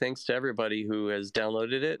 so thanks to everybody who has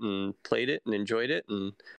downloaded it and played it and enjoyed it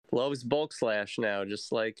and loves Bulk Slash now,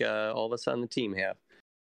 just like all of us on the team have.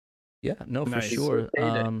 Yeah, no, for sure.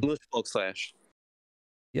 English Bulk Slash.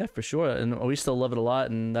 Yeah, for sure. And we still love it a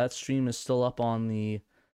lot, and that stream is still up on the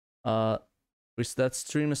that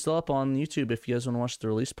stream is still up on YouTube if you guys want to watch the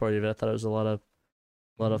release party of it. I thought it was a lot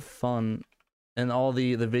of fun, and all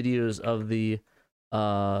the videos of the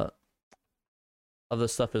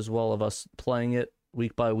stuff as well, of us playing it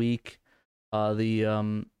week by week,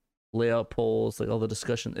 the layout polls, like all the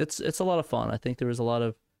discussion. It's a lot of fun. I think there was a lot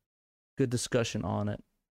of good discussion on it.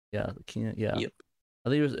 Yeah, Kena. Yeah. Yep. I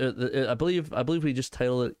think it was. I believe we just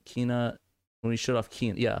titled it Kena when we showed off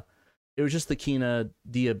Kena. Yeah, it was just the Kena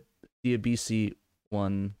Diabisi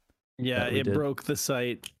one. Yeah, it broke the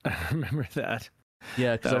site. I remember that.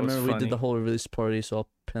 Yeah, because I remember we did the whole release party, so I'll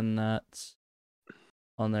pin that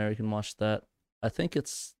on there. You can watch that. I think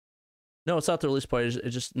it's not the release party.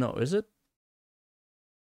 It's just is it?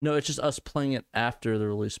 No, it's just us playing it after the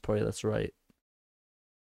release party. That's right.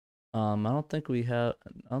 I don't think we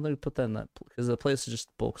put that in that, because the place is just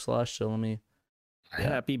Bulk Slash. So let me. Yeah.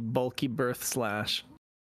 Happy bulky birth slash.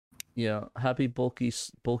 Yeah, happy bulky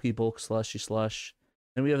bulk //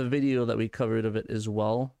 and we have a video that we covered of it as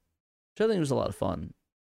well, which I think was a lot of fun.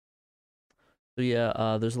 So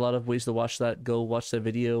yeah, there's a lot of ways to watch that. Go watch that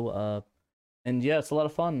video. And yeah, it's a lot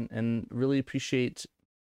of fun, and really appreciate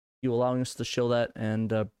you allowing us to show that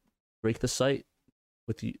and break the site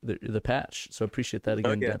with the patch. So appreciate that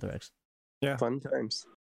again, Danthrax. Yeah, fun times.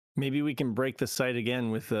 Maybe we can break the site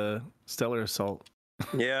again with Stellar Assault.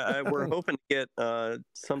 Yeah, we're hoping to get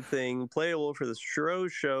something playable for the Shiro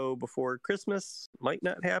show before Christmas. Might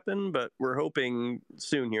not happen, but we're hoping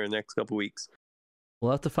soon here in the next couple weeks. We'll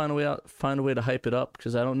have to find a way to hype it up,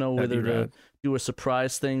 because I don't know whether to do a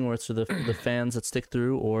surprise thing where it's for the fans that stick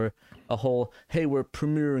through, or a whole, hey, we're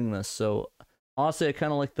premiering this. So honestly, I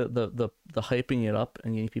kind of like the hyping it up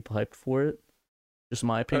and getting people hyped for it. Just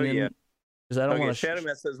my opinion. Oh, yeah. Because I don't want to. Shadow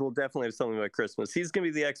Mask says we'll definitely have something about Christmas. He's gonna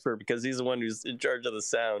be the expert because he's the one who's in charge of the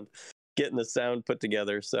sound, getting the sound put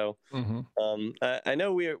together. So, I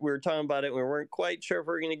know we were talking about it. We weren't quite sure if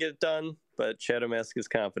we were gonna get it done, but Shadow Mask is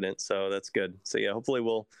confident, so that's good. So yeah, hopefully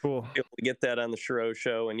we'll be able to get that on the Shiro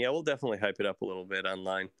show, and yeah, we'll definitely hype it up a little bit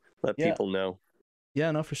online. Let people know.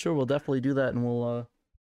 Yeah, no, for sure, we'll definitely do that, and we'll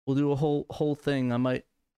do a whole thing. I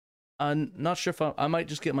I'm not sure if I might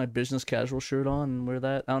just get my business casual shirt on and wear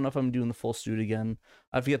that. I don't know if I'm doing the full suit again.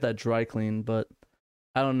 I have to get that dry clean, but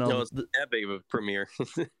I don't know. No, it's not that big of a premiere.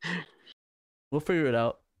 We'll figure it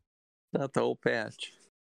out. Not the whole patch.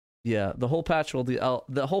 Yeah, the whole patch will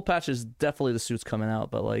the whole patch is definitely the suits coming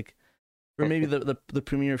out, but like for maybe the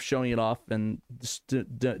premiere of showing it off and just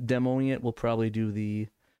demoing it, we'll probably do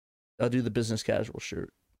I'll do the business casual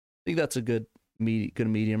shirt. I think that's a good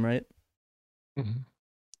medium, right? Mm-hmm.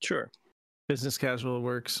 Sure. Business casual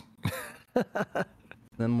works.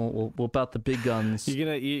 Then we'll whip out the big guns. You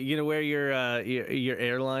gonna wear your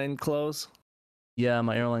airline clothes? Yeah,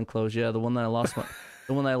 my airline clothes. Yeah, the one that I lost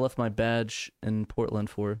the one that I left my badge in Portland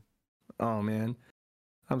for. Oh man,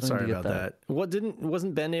 I'm sorry about that.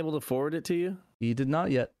 Wasn't Ben able to forward it to you? He did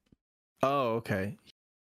not yet. Oh, okay.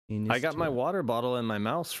 I got my water bottle and my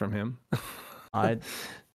mouse from him. I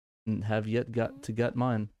have yet got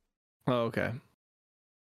mine. Oh, okay.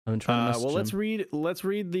 I've been trying to message him. Let's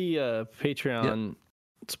read the Patreon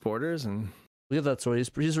supporters and we have that story.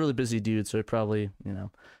 He's a really busy dude, so he probably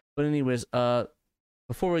But anyways,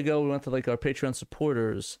 before we go, we went to like our Patreon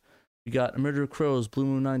supporters. We got Murder Crows, Blue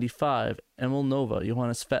Moon 95, Emil Nova,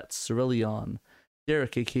 Johannes Fetz, Cerillion,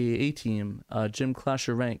 Derek aka A-Team, Jim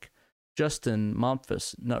Clasher Rank, Justin,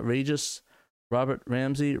 Momphis, Nutrageous, Robert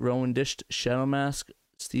Ramsey, Rowan Dished, Shadow Mask,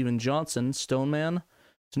 Steven Johnson, Stoneman,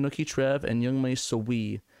 Tanuki Trev, and Young Mei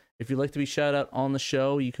Sawee. If you'd like to be shouted out on the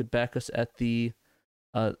show, you could back us at the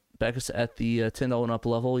 $10 and up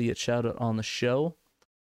level. You get shouted out on the show.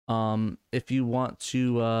 If you want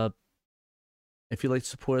to, if you'd like to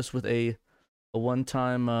support us with a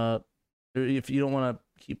one-time, or if you don't want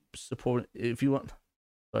to keep support, if you want,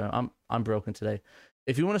 sorry, I'm broken today.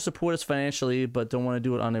 If you want to support us financially but don't want to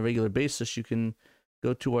do it on a regular basis, you can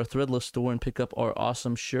go to our Threadless store and pick up our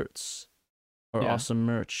awesome shirts, our awesome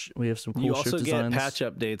merch. We have some cool shirt designs. You also get patch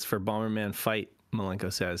updates for Bomberman Fight,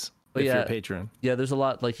 Malenko says, if you're a patron. Yeah, there's a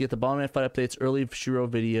lot. Like you get the Bomberman Fight updates, early Shiro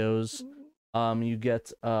videos. You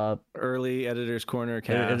get early Editor's Corner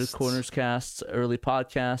casts, Editor's Corners casts, early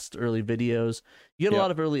podcasts, early videos. You get a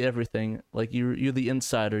lot of early everything. Like you're the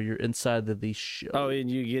insider. You're inside the show. Oh, and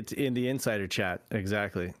you get in the insider chat,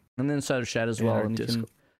 exactly. And the insider chat as well. And you can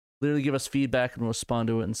literally give us feedback and we'll respond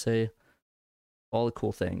to it and say all the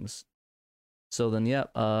cool things. So then, like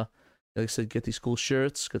I said, get these cool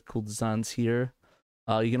shirts, get cool designs here.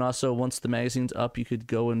 You can also, once the magazine's up, you could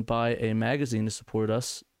go and buy a magazine to support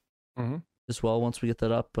us. Mm-hmm. As well. Once we get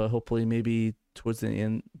that up, hopefully maybe towards the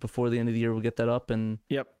end, before the end of the year, we'll get that up and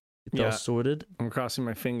get all sorted. I'm crossing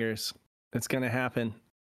my fingers. It's gonna happen.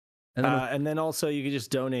 And then also you can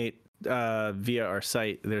just donate via our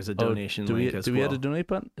site. There's a donation link as well. Do we have a donate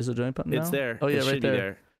button? Is there a donate button now? It's there. Oh yeah, right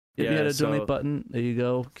there. If you had a donate button, there you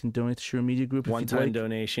go. You can donate to Shiro Media Group. One-time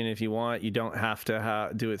donation if you want. You don't have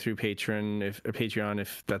to do it through Patreon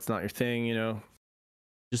if that's not your thing.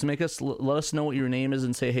 Just let us know what your name is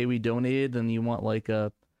and say, hey, we donated, and you want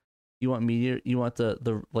the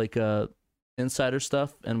insider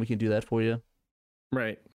stuff, and we can do that for you.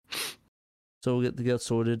 Right. So we'll get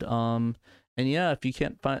sorted. And yeah, if you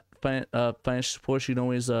can't find financial support, you can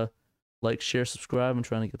always like, share, subscribe. I'm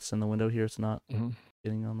trying to get this in the window here. It's not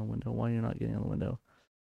getting on the window. Why you're not getting on the window?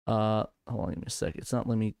 Hold on, give me a sec. It's not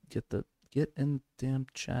letting me get in the damn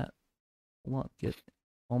chat. Hold on,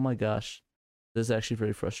 oh my gosh. This is actually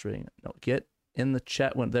very frustrating. No, get in the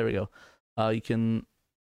chat when there we go. You can,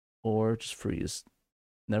 or just freeze.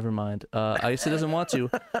 Never mind. I guess it doesn't want to.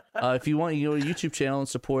 If you want, you go to YouTube channel and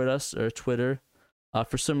support us, or Twitter.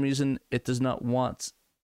 For some reason, it does not want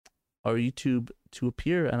our YouTube to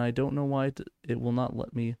appear, and I don't know why it will not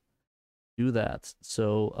let me do that.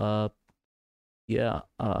 So,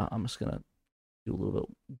 I'm just gonna do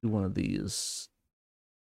one of these.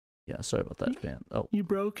 Yeah, sorry about that, fan. Oh, you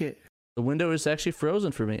broke it. The window is actually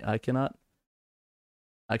frozen for me. I cannot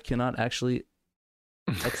actually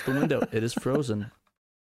touch the window. It is frozen.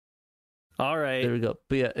 All right. There we go.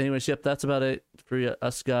 But yeah, anyways, that's about it for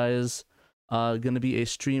us guys. Gonna be a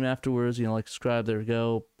stream afterwards. Subscribe. There we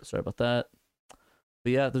go. Sorry about that.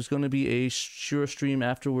 But yeah, there's gonna be a Shiro stream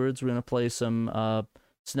afterwards. We're gonna play some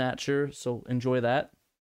Snatcher, so enjoy that.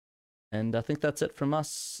 And I think that's it from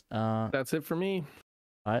us. That's it for me.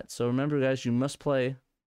 All right. So remember, guys, you must play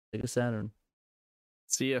Sega Saturn.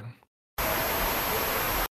 See ya.